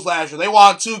Bengals last year. They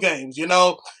won 2 games,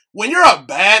 When you're a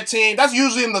bad team, that's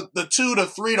usually in the 2 to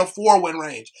 3 to 4 win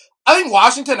range. I think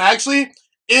Washington actually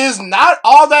is not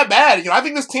all that bad. I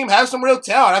think this team has some real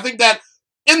talent. I think that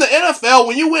in the NFL,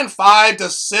 when you win 5 to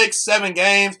 6, 7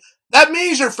 games, that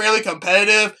means you're fairly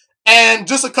competitive, and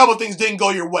just a couple of things didn't go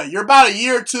your way. You're about a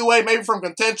year or 2 away, maybe from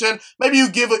contention. Maybe you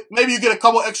get a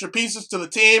couple extra pieces to the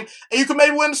team, and you can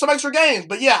maybe win some extra games.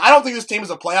 But yeah, I don't think this team is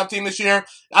a playoff team this year.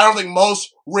 I don't think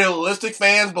most realistic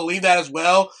fans believe that as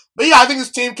well. But yeah, I think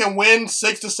this team can win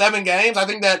 6 to 7 games. I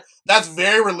think that's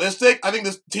very realistic. I think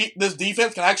this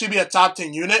defense can actually be a top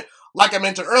 10 unit, like I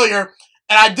mentioned earlier.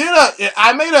 And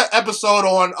I made an episode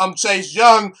on Chase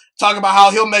Young talking about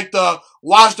how he'll make the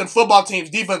Washington football team's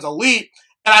defense elite.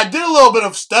 And I did a little bit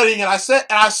of studying, and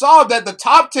I saw that the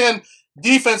top 10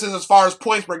 defenses as far as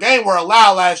points per game were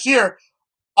allowed last year.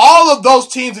 All of those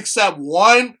teams except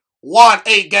one won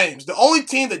 8 games. The only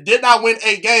team that did not win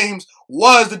 8 games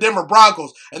was the Denver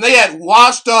Broncos. And they had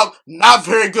washed up, not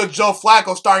very good Joe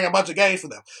Flacco starting a bunch of games for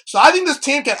them. So I think this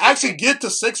team can actually get to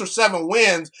 6 or 7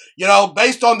 wins,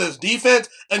 based on this defense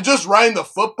and just running the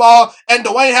football and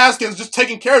Dwayne Haskins just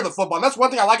taking care of the football. And that's one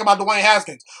thing I like about Dwayne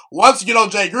Haskins. Once,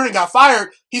 Jay Gruden got fired,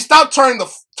 he stopped turning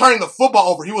the football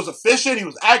over. He was efficient. He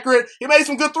was accurate. He made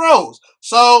some good throws.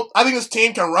 So I think this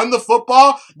team can run the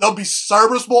football. They'll be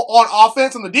serviceable on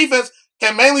offense, and the defense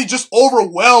can mainly just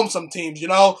overwhelm some teams,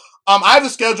 I have the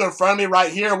schedule in front of me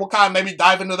right here. We'll kind of maybe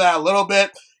dive into that a little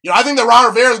bit. I think that Ron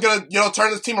Rivera is going to,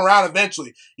 turn this team around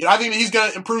eventually. I think that he's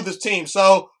going to improve this team.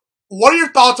 So what are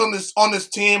your thoughts on this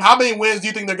team? How many wins do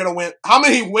you think they're going to win? How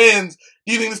many wins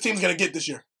do you think this team's going to get this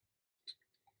year?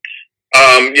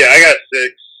 Yeah, I got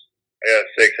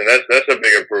 6, and that's a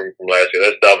big improvement from last year.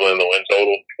 That's doubling the win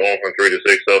total, going from 3 to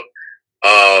 6. So,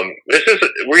 it's just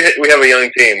we have a young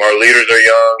team. Our leaders are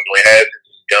young. Dwayne Haskins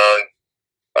is young.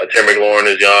 Tim McLaurin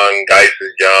is young. Geis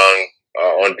is young.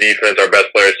 On defense, our best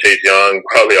player is Chase Young,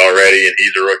 probably already, and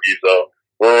he's a rookie. So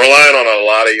we're relying on a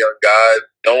lot of young guys.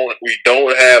 We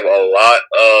don't have a lot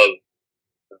of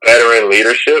veteran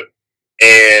leadership.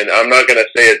 And I'm not going to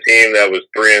say a team that was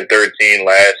 3-13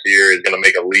 last year is going to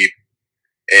make a leap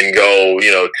and go,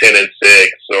 10-6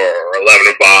 or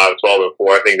 11-5, 12-4.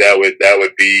 I think that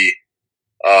would be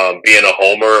being a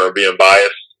homer or being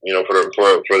biased, for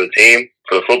the team,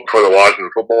 for the Washington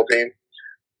football team.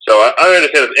 So I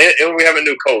understand this. And we have a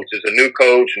new coach. It's a new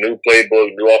coach, new playbook,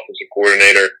 new offensive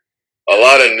coordinator, a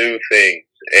lot of new things.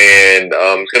 and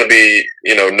it's going to be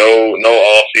no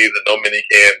off season, no mini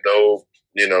camp, no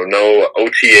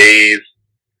OTAs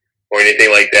or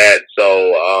anything like that.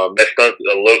 So that stunts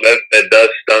a little. That does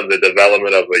stunt the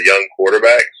development of a young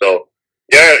quarterback. So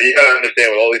yeah, you gotta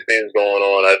understand with all these things going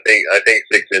on. I think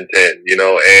 6-10.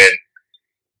 And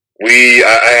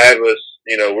I have us.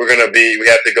 We're gonna be. We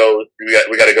have to go. We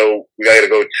got to go. We got to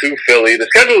go to Philly. The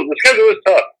schedule is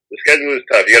tough. The schedule is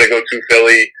tough. You got to go to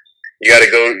Philly. You got to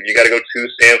go to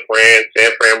San Fran.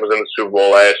 San Fran was in the Super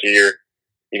Bowl last year.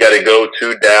 You got to go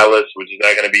to Dallas, which is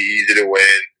not going to be easy to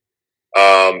win.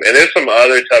 And there's some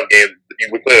other tough games.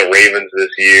 We play the Ravens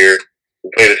this year. We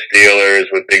play the Steelers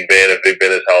with Big Ben if Big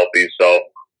Ben is healthy. So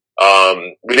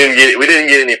we didn't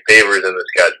get any favors in the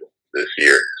schedule this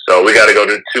year. So we got to go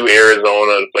to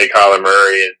Arizona to play Kyler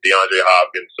Murray and DeAndre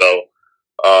Hopkins. So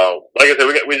like I said,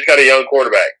 we just got a young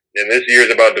quarterback, and this year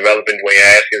is about developing Dwayne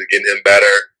Haskins, getting him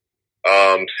better.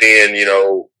 Seeing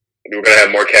we're gonna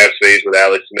have more cap space with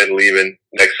Alex Smith leaving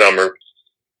next summer.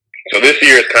 So this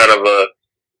year is kind of a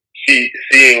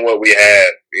seeing what we have,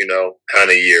 kind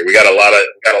of year. We got a lot of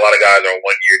guys on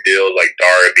 1-year deals like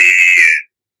Darby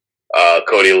and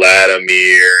Cody Latimer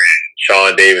and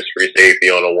Sean Davis, free safety,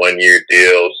 on a 1-year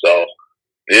deal. So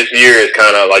this year is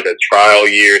kind of like a trial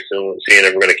year, seeing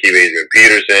if we're going to keep Adrian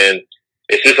Peterson.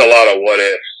 It's just a lot of what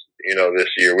ifs, this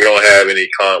year. We don't have any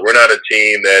we're not a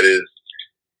team that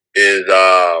is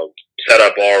set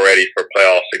up already for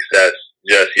playoff success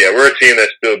just yet. We're a team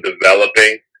that's still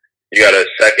developing. You got a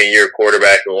second-year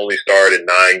quarterback who only started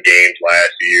 9 games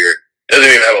last year. Doesn't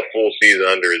even have a full season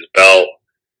under his belt.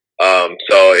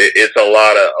 So it's a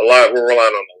lot. We're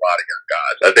relying on a lot of young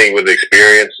guys. I think with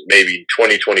experience, maybe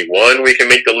 2021 we can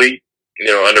make the leap.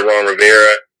 Under Ron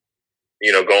Rivera,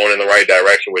 going in the right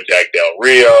direction with Jack Del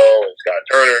Rio and Scott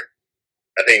Turner.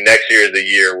 I think next year is the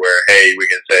year where, hey, we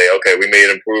can say, okay, we made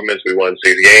improvements. We won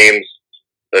 6 games.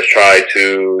 Let's try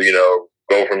to,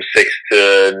 go from 6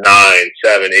 to 9,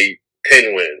 7, 8,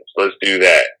 10 wins. Let's do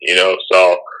that.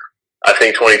 So I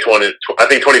think 2021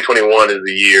 is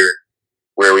the year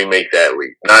where we make that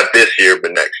leap. Not this year,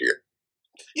 but next year.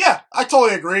 Yeah, I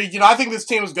totally agree. I think this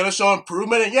team is going to show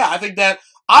improvement. And yeah, I think that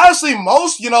honestly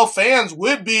most, fans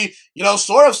would be,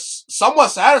 sort of somewhat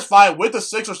satisfied with the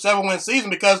 6 or 7 win season,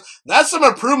 because that's some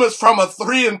improvements from a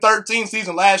 3-13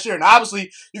 season last year. And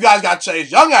obviously you guys got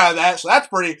Chase Young out of that. So that's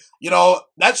pretty,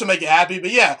 that should make you happy.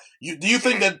 But yeah, do you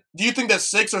think that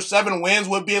 6 or 7 wins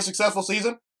would be a successful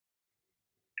season?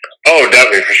 Oh,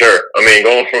 definitely, for sure. I mean,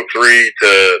 going from 3-13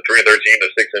 to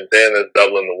 6-10, that's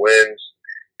doubling the wins.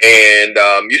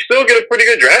 And you still get a pretty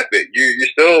good draft pick. You're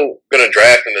still going to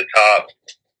draft in the top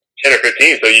 10 or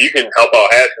 15, so you can help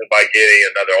out Haskins by getting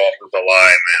another offensive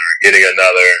lineman or getting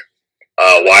another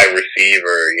wide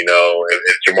receiver.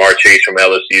 If Jamar Chase from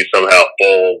LSU somehow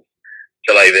falls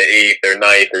to like the 8th or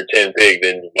 9th or 10th pick,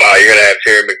 then wow, you're going to have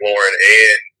Terry McLaurin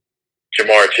and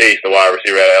Jamar Chase, the wide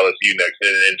receiver at LSU, next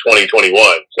in 2021.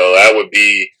 So that would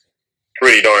be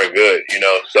pretty darn good,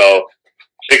 So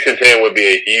 6-10 would be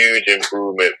a huge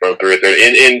improvement from 3-13.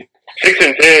 In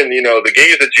 6-10, the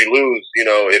games that you lose,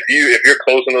 if you're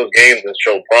close in those games and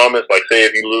show promise, like say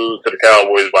if you lose to the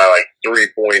Cowboys by like 3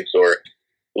 points, or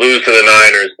lose to the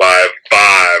Niners by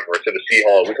 5, or to the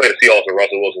Seahawks. We play the Seahawks with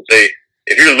Russell Wilson. Say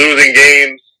if you're losing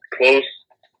games close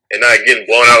and not getting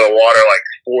blown out of the water like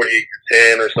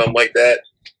 48-10 or something like that,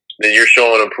 then you're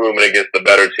showing improvement against the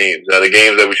better teams. Now the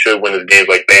games that we should win is games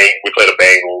like we play the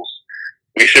Bengals.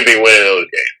 We should be winning those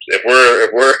games.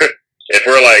 If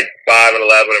we're like 5-11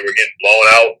 and we're getting blown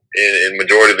out in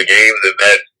majority of the games, then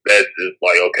that's just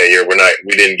like, okay,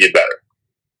 we didn't get better.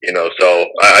 So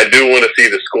I do want to see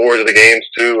the scores of the games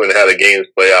too and how the games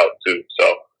play out too.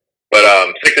 So, but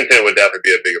 6-10 would definitely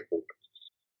be a big improvement.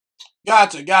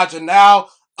 Gotcha. Now,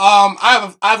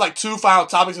 I have like 2 final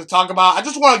topics to talk about. I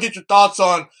just want to get your thoughts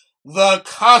on the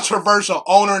controversial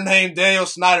owner named Daniel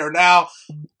Snyder. Now,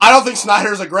 I don't think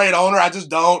Snyder's a great owner. I just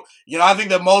don't. I think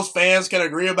that most fans can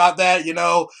agree about that,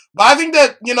 But I think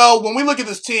that, when we look at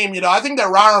this team, I think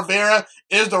that Ron Rivera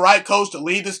is the right coach to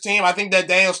lead this team. I think that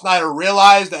Daniel Snyder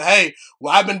realized that, hey,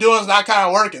 what I've been doing is not kind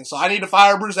of working. So I need to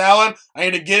fire Bruce Allen. I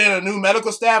need to get in a new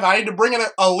medical staff. I need to bring in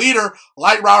a leader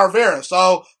like Ron Rivera.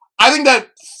 So I think that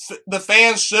the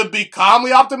fans should be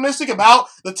calmly optimistic about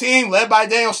the team led by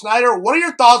Daniel Snyder. What are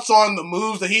your thoughts on the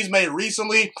moves that he's made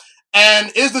recently?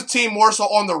 And is the team more so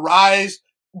on the rise,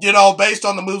 based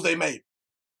on the moves they made?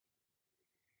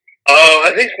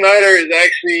 I think Snyder is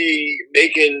actually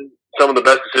making some of the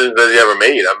best decisions that he ever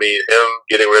made. I mean, him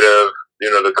getting rid of,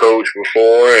 the coach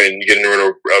before and getting rid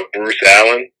of Bruce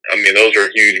Allen. I mean, those are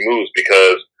huge moves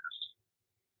because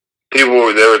there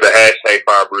was a hashtag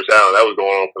fire Bruce Allen. That was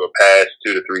going on for the past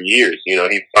 2 to 3 years. He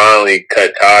finally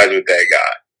cut ties with that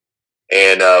guy.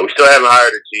 And we still haven't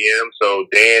hired a GM, so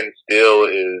Dan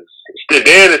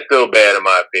is still bad in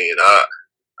my opinion.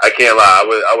 I can't lie.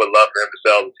 I would love for him to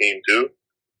sell the team too.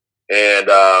 And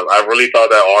I really thought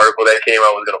that article that came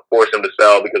out was going to force him to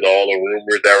sell because of all the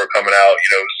rumors that were coming out.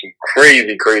 Some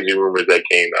crazy, crazy rumors that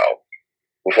came out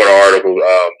before the article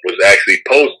was actually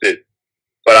posted.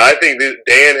 But I think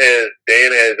Dan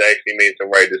has actually made some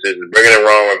right decisions. Bringing in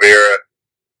Ron Rivera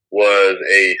was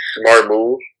a smart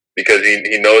move because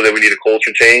he knows that we need a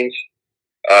culture change.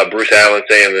 Bruce Allen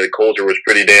saying that the culture was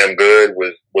pretty damn good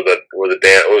was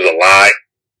a lie.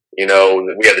 We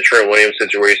had the Trent Williams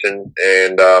situation,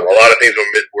 and a lot of things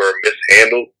were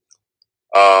mishandled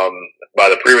by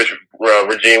the previous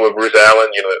regime with Bruce Allen.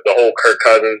 The whole Kirk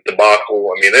Cousins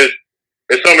debacle. I mean, there's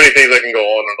so many things that can go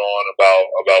on and on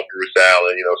about Bruce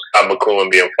Allen. Scott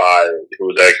McLaurin being fired, who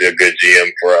was actually a good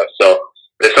GM for us. So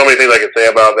there's so many things I can say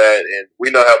about that, and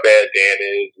we know how bad Dan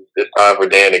is. It's time for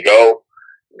Dan to go.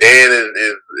 Dan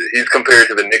he's compared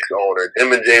to the Knicks owner.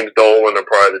 Him and James Dolan are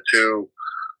probably the two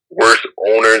worst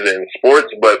owners in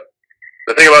sports, but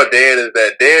the thing about Dan is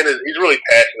that he's really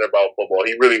passionate about football.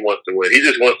 He really wants to win. He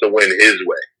just wants to win his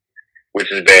way,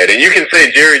 which is bad. And you can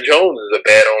say Jerry Jones is a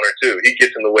bad owner too. He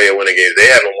gets in the way of winning games. They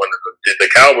haven't won.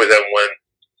 The Cowboys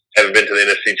haven't been to the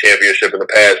NFC Championship in the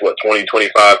past 20,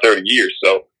 25, 30 years.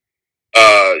 So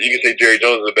you can say Jerry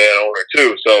Jones is a bad owner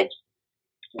too. So,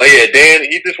 but yeah, Dan,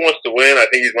 he just wants to win. I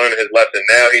think he's learning his lesson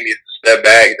now. He needs to step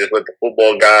back and just let the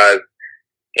football guys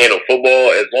handle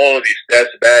football. As long as he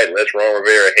steps back, lets Ron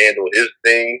Rivera handle his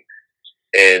thing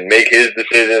and make his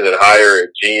decisions and hire a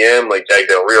GM like Jack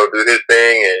Del Rio do his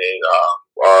thing, and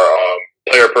our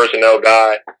player personnel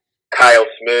guy Kyle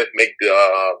Smith make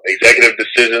the executive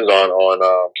decisions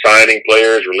on signing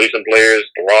players, releasing players,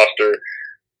 the roster.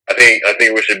 I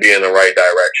think we should be in the right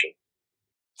direction.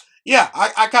 Yeah,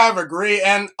 I kind of agree.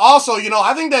 And also,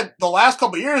 I think that the last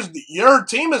couple of years, your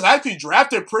team has actually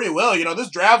drafted pretty well. This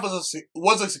draft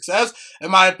was a success. In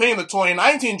my opinion, the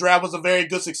 2019 draft was a very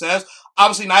good success.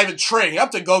 Obviously, not even trading up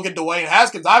to go get Dwayne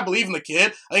Haskins. I believe in the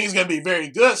kid. I think he's going to be very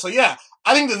good. So, yeah,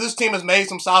 I think that this team has made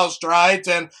some solid strides,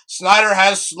 and Snyder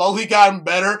has slowly gotten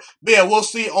better. But, yeah, we'll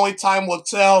see. Only time will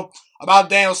tell about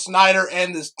Daniel Snyder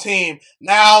and this team.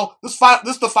 Now, this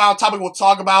is the final topic we'll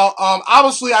talk about.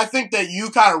 Obviously, I think that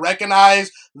you kind of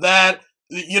recognize that,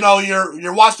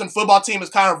 your Washington football team is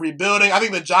kind of rebuilding. I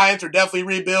think the Giants are definitely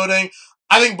rebuilding.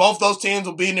 I think both those teams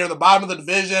will be near the bottom of the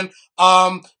division.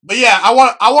 But yeah, I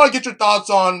want to get your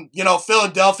thoughts on,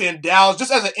 Philadelphia and Dallas,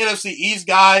 just as an NFC East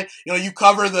guy. You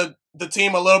cover the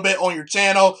team a little bit on your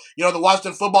channel, the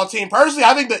Washington football team. Personally,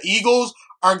 I think the Eagles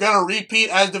are going to repeat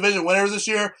as division winners this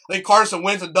year. I think Carson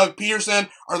Wentz and Doug Peterson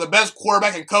are the best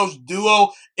quarterback and coach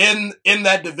duo in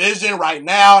that division right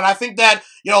now. And I think that,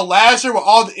 last year with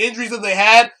all the injuries that they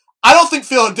had, I don't think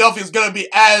Philadelphia is going to be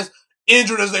as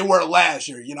injured as they were last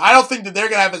year. I don't think that they're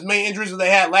going to have as many injuries as they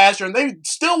had last year, and they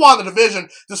still won the division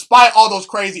despite all those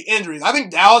crazy injuries. I think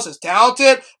Dallas is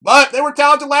talented, but they were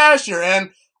talented last year,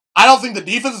 and I don't think the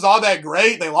defense is all that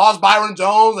great. They lost Byron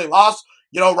Jones. They lost,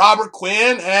 Robert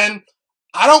Quinn, and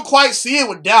I don't quite see it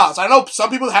with Dallas. I know some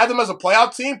people have them as a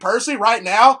playoff team. Personally, right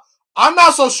now, I'm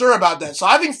not so sure about that. So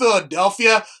I think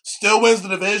Philadelphia still wins the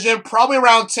division, probably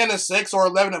around 10-6 or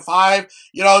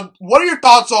 11-5. What are your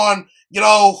thoughts on,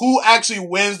 who actually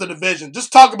wins the division?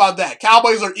 Just talk about that.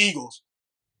 Cowboys or Eagles?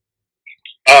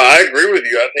 I agree with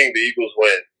you. I think the Eagles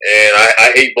win. And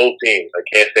I hate both teams. I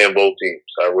can't stand both teams.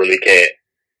 I really can't.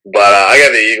 But I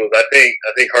got the Eagles. I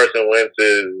think Carson Wentz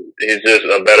is just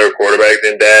a better quarterback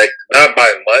than Dak. Not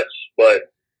by much, but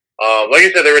like you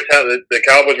said, they were talented. The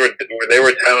Cowboys were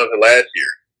talented last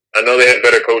year. I know they had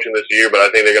better coaching this year, but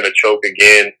I think they're going to choke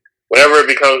again. Whenever it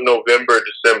becomes November,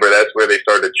 December, that's where they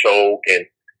start to choke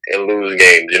and lose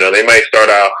games. They might start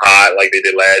out hot like they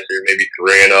did last year, maybe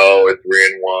 3-0 or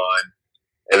 3-1,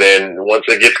 and then once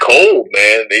it gets cold,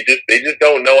 man, they just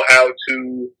don't know how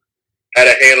to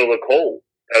handle the cold.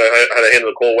 How to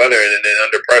handle the cold weather and then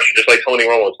under pressure, just like Tony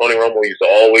Romo. Tony Romo used to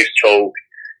always choke.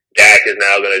 Dak is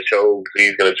now going to choke.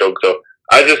 He's going to choke. So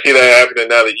I just see that happening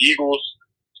now. The Eagles,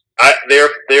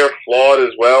 they're flawed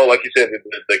as well. Like you said,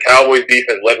 the Cowboys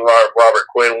defense letting Robert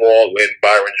Quinn walk, letting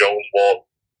Byron Jones walk.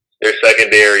 Their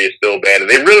secondary is still bad. And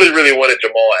they really, really wanted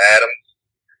Jamal Adams.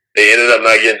 They ended up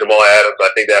not getting Jamal Adams. I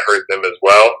think that hurt them as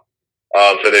well.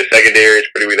 So their secondary is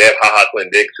pretty weak. They have Ha-Ha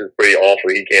Clinton-Dix, who's pretty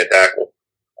awful. He can't tackle.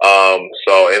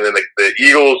 And then the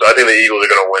Eagles, I think the Eagles are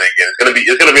going to win again. It's going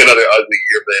to be another ugly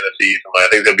year for the NFC. I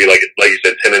think it's going to be like you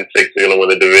said, 10-6. They're going to win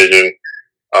the division.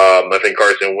 I think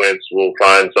Carson Wentz will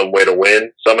find some way to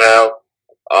win somehow.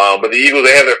 But the Eagles,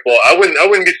 they have their fault. I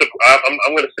wouldn't be surprised.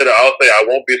 I'm going to say that I'll say I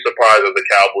won't be surprised if the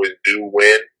Cowboys do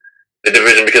win the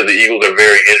division because the Eagles are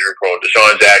very injury prone.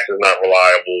 Deshaun Jackson's not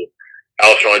reliable.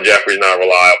 Alshon Jeffrey's not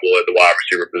reliable at the wide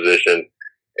receiver position,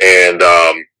 and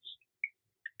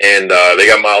they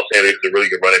got Miles Sanders, who's a really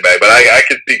good running back. But I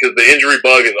can see because the injury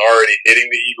bug is already hitting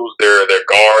the Eagles. Their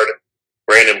guard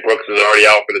Brandon Brooks is already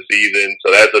out for the season,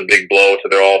 so that's a big blow to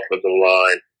their offensive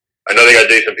line. I know they got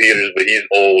Jason Peters, but he's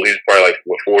old. He's probably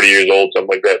 40 years old,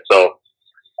 something like that. So,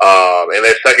 and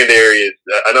their secondary is,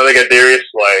 I know they got Darius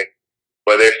Slay,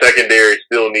 but their secondary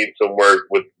still needs some work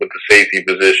with the safety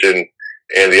position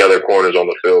and the other corners on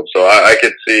the field. So I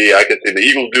could see the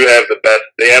Eagles do have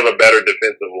they have a better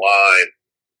defensive line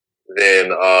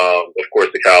than, of course,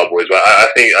 the Cowboys. But I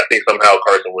think somehow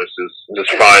Carson Wentz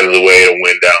just finds a way to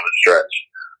win down the stretch.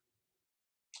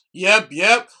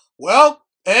 Yep. Well,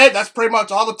 Ed, that's pretty much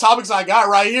all the topics I got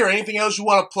right here. Anything else you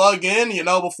want to plug in,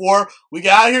 before we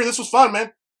get out of here? This was fun,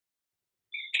 man.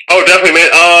 Oh, definitely, man.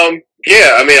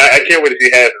 Yeah, I mean, I can't wait to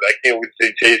see Haskins. I can't wait to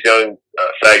see Chase Young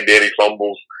sack Danny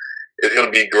fumbles. It's going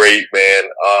to be great, man.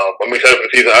 I'm excited for the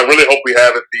season. I really hope we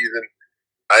have a season.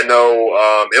 I know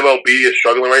MLB is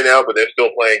struggling right now, but they're still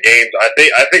playing games. I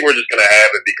think we're just going to have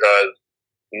it because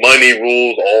money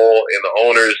rules all, and the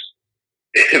owners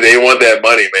they want that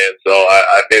money, man. So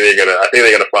I think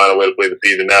they're gonna find a way to play the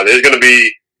season. Now there's gonna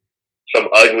be some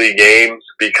ugly games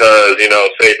because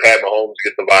say Pat Mahomes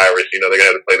gets the virus, they're gonna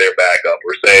have to play their backup,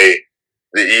 or say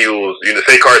the Eagles,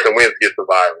 say Carson Wentz gets the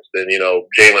virus, then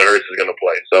Jalen Hurts is gonna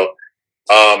play. So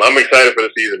I'm excited for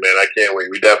the season, man. I can't wait.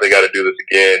 We definitely got to do this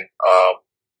again.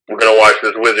 We're gonna watch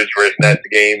this Wizards versus Nets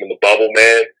game in the bubble,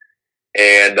 man.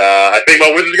 And I think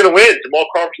my Wizards are gonna win. Jamal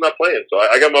Crawford's not playing, so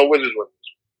I got my Wizards winning.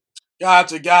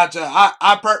 Gotcha.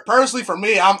 I personally, for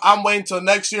me, I'm waiting till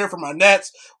next year for my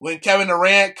Nets when Kevin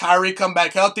Durant, Kyrie come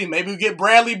back healthy. Maybe we get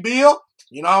Bradley Beal.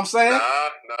 You know what I'm saying?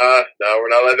 Nah, we're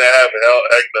not letting that happen.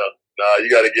 Heck no. Nah,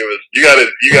 you gotta give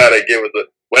us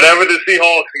whatever the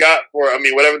Seahawks got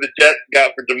whatever the Jets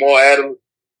got for Jamal Adams.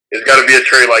 It's got to be a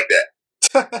trade like that.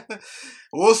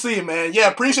 We'll see, man. Yeah,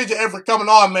 appreciate you, Ed, for coming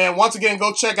on, man. Once again,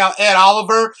 go check out Ed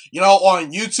Oliver,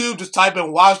 on YouTube. Just type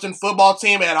in Washington Football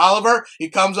Team Ed Oliver. He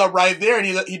comes up right there, and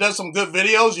he does some good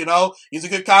videos, He's a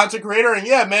good content creator. And,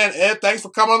 yeah, man, Ed, thanks for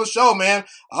coming on the show, man.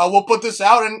 We'll put this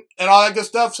out and all that good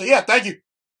stuff. So, yeah, thank you.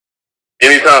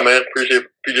 Anytime, man. Appreciate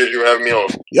you having me on.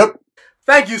 Yep.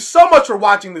 Thank you so much for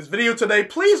watching this video today.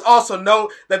 Please also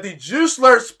note that the Juice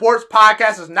Alert Sports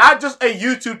Podcast is not just a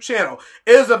YouTube channel.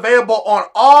 It is available on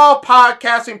all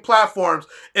podcasting platforms,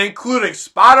 including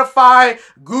Spotify,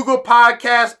 Google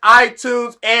Podcasts,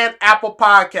 iTunes, and Apple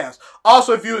Podcasts.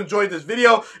 Also, if you enjoyed this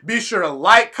video, be sure to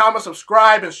like, comment,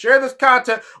 subscribe, and share this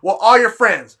content with all your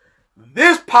friends.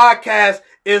 This podcast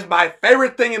is my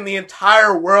favorite thing in the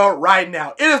entire world right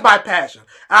now. It is my passion.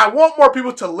 And I want more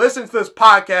people to listen to this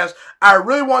podcast. I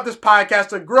really want this podcast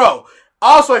to grow.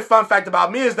 Also, a fun fact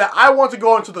about me is that I want to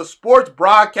go into the sports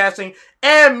broadcasting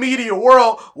and media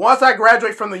world once I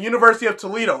graduate from the University of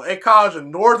Toledo, a college in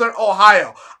Northern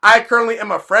Ohio. I currently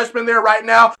am a freshman there right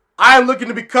now. I am looking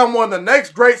to become one of the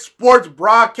next great sports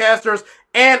broadcasters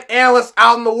and analysts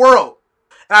out in the world.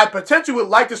 And I potentially would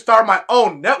like to start my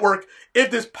own network if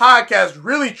this podcast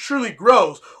really truly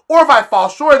grows. Or if I fall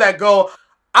short of that goal,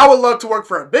 I would love to work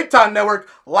for a big-time network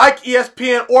like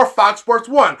ESPN or Fox Sports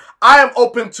 1. I am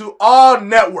open to all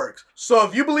networks. So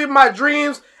if you believe in my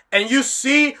dreams and you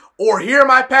see or hear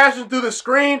my passion through the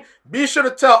screen, be sure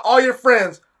to tell all your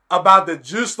friends about the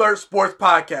Juice Alert Sports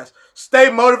Podcast. Stay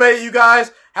motivated, you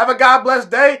guys. Have a God-blessed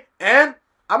day, and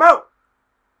I'm out.